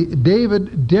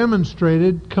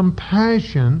demonstrated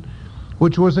compassion,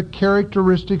 which was a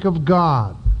characteristic of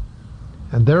God.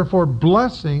 And therefore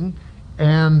blessing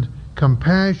and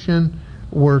compassion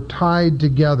were tied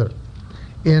together.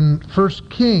 In 1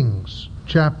 Kings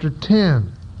chapter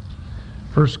 10,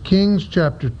 1 Kings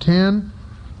chapter 10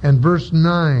 and verse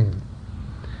 9.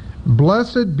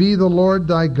 Blessed be the Lord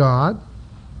thy God,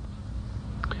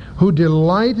 who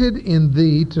delighted in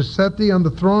thee to set thee on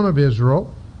the throne of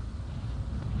Israel,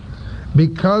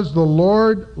 because the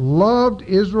Lord loved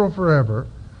Israel forever,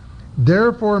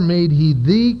 therefore made he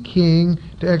thee king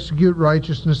to execute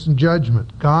righteousness and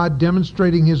judgment. God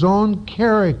demonstrating his own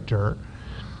character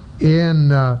in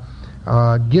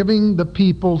giving the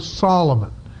people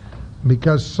Solomon,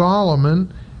 because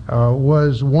Solomon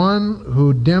was one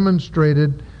who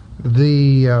demonstrated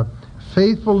the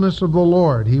faithfulness of the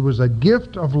Lord. He was a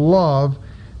gift of love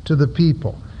to the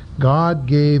people. God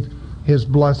gave his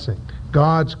blessing.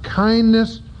 God's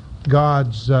kindness,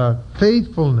 God's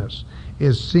faithfulness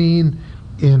is seen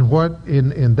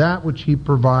in that which he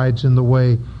provides in the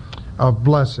way of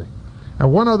blessing. Now,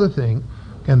 one other thing,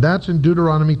 and that's in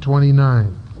Deuteronomy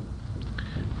 29.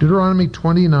 Deuteronomy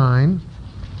 29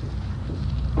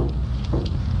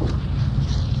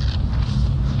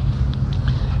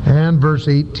 and verse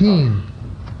 18.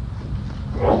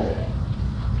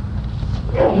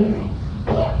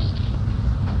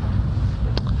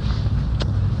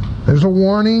 There's a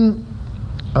warning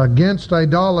against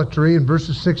idolatry in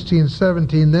verses 16 and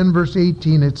 17. Then verse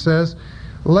 18 it says,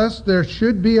 Lest there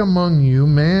should be among you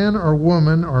man or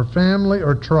woman or family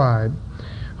or tribe,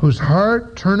 whose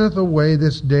heart turneth away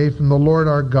this day from the Lord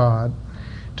our God,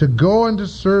 to go and to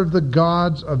serve the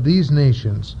gods of these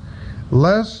nations,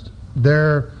 lest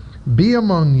there be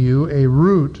among you a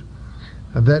root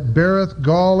that beareth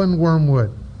gall and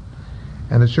wormwood.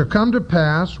 And it shall come to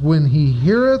pass, when he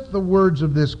heareth the words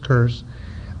of this curse,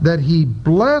 that he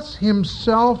bless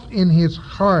himself in his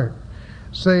heart,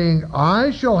 saying,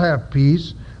 I shall have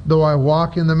peace, though I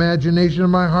walk in the imagination of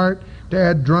my heart, to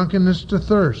add drunkenness to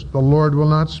thirst. The Lord will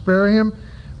not spare him,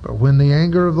 but when the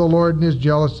anger of the Lord and his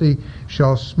jealousy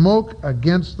shall smoke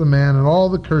against the man, and all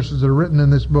the curses that are written in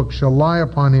this book shall lie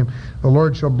upon him, the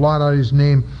Lord shall blot out his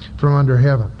name from under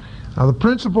heaven. Now the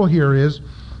principle here is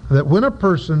that when a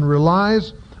person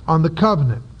relies on the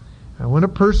covenant, and when a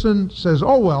person says,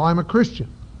 oh well, I'm a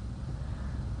Christian,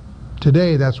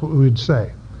 today that's what we would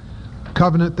say,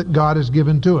 covenant that God has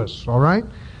given to us, all right?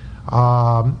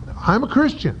 I'm a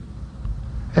Christian,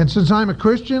 and since I'm a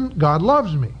Christian, God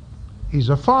loves me. He's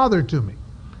a father to me.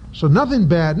 So nothing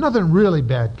really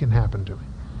bad can happen to me.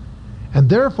 And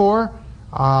therefore,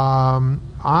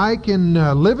 I can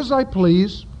live as I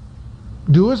please,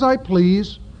 do as I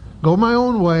please, go my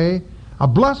own way, I'll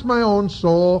bless my own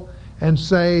soul, and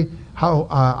say how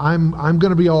I'm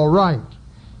going to be all right.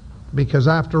 Because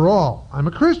after all, I'm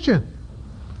a Christian.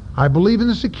 I believe in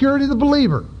the security of the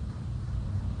believer.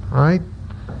 All right?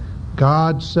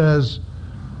 God says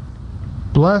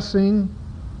blessing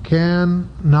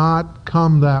cannot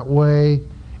come that way,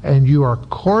 and you are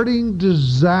courting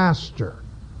disaster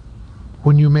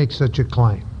when you make such a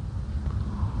claim.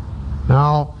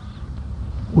 Now,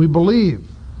 we believe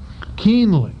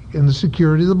keenly in the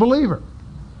security of the believer,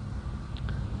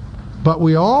 but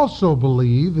we also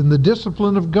believe in the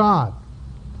discipline of God.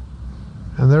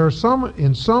 And there are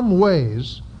in some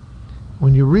ways,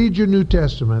 when you read your New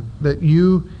Testament, that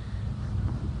you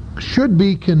should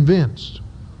be convinced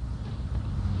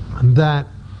that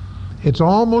it's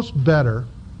almost better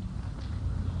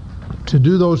to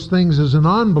do those things as an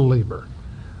unbeliever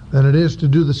than it is to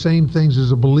do the same things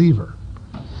as a believer.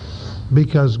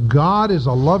 Because God is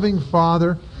a loving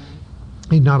Father.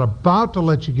 He's not about to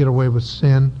let you get away with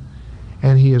sin,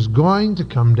 and He is going to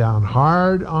come down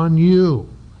hard on you.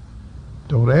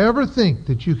 Don't ever think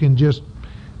that you can just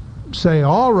say,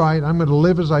 all right, I'm going to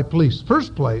live as I please.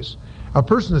 First place, a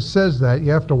person that says that,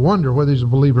 you have to wonder whether he's a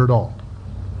believer at all.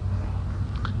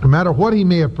 No matter what he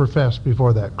may have professed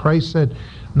before that. Christ said,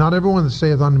 not everyone that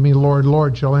saith unto me, Lord,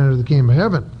 Lord, shall enter the kingdom of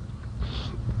heaven,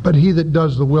 but he that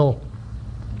does the will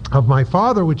of my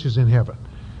Father which is in heaven.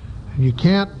 And you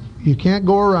can't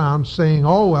go around saying,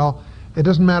 oh, well, it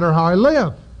doesn't matter how I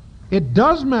live. It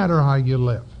does matter how you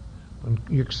live. When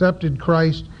you accepted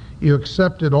Christ, you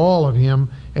accepted all of Him,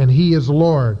 and He is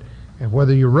Lord. And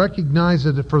whether you recognize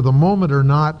it for the moment or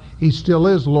not, He still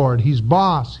is Lord. He's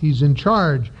boss, He's in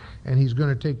charge, and He's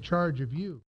going to take charge of you.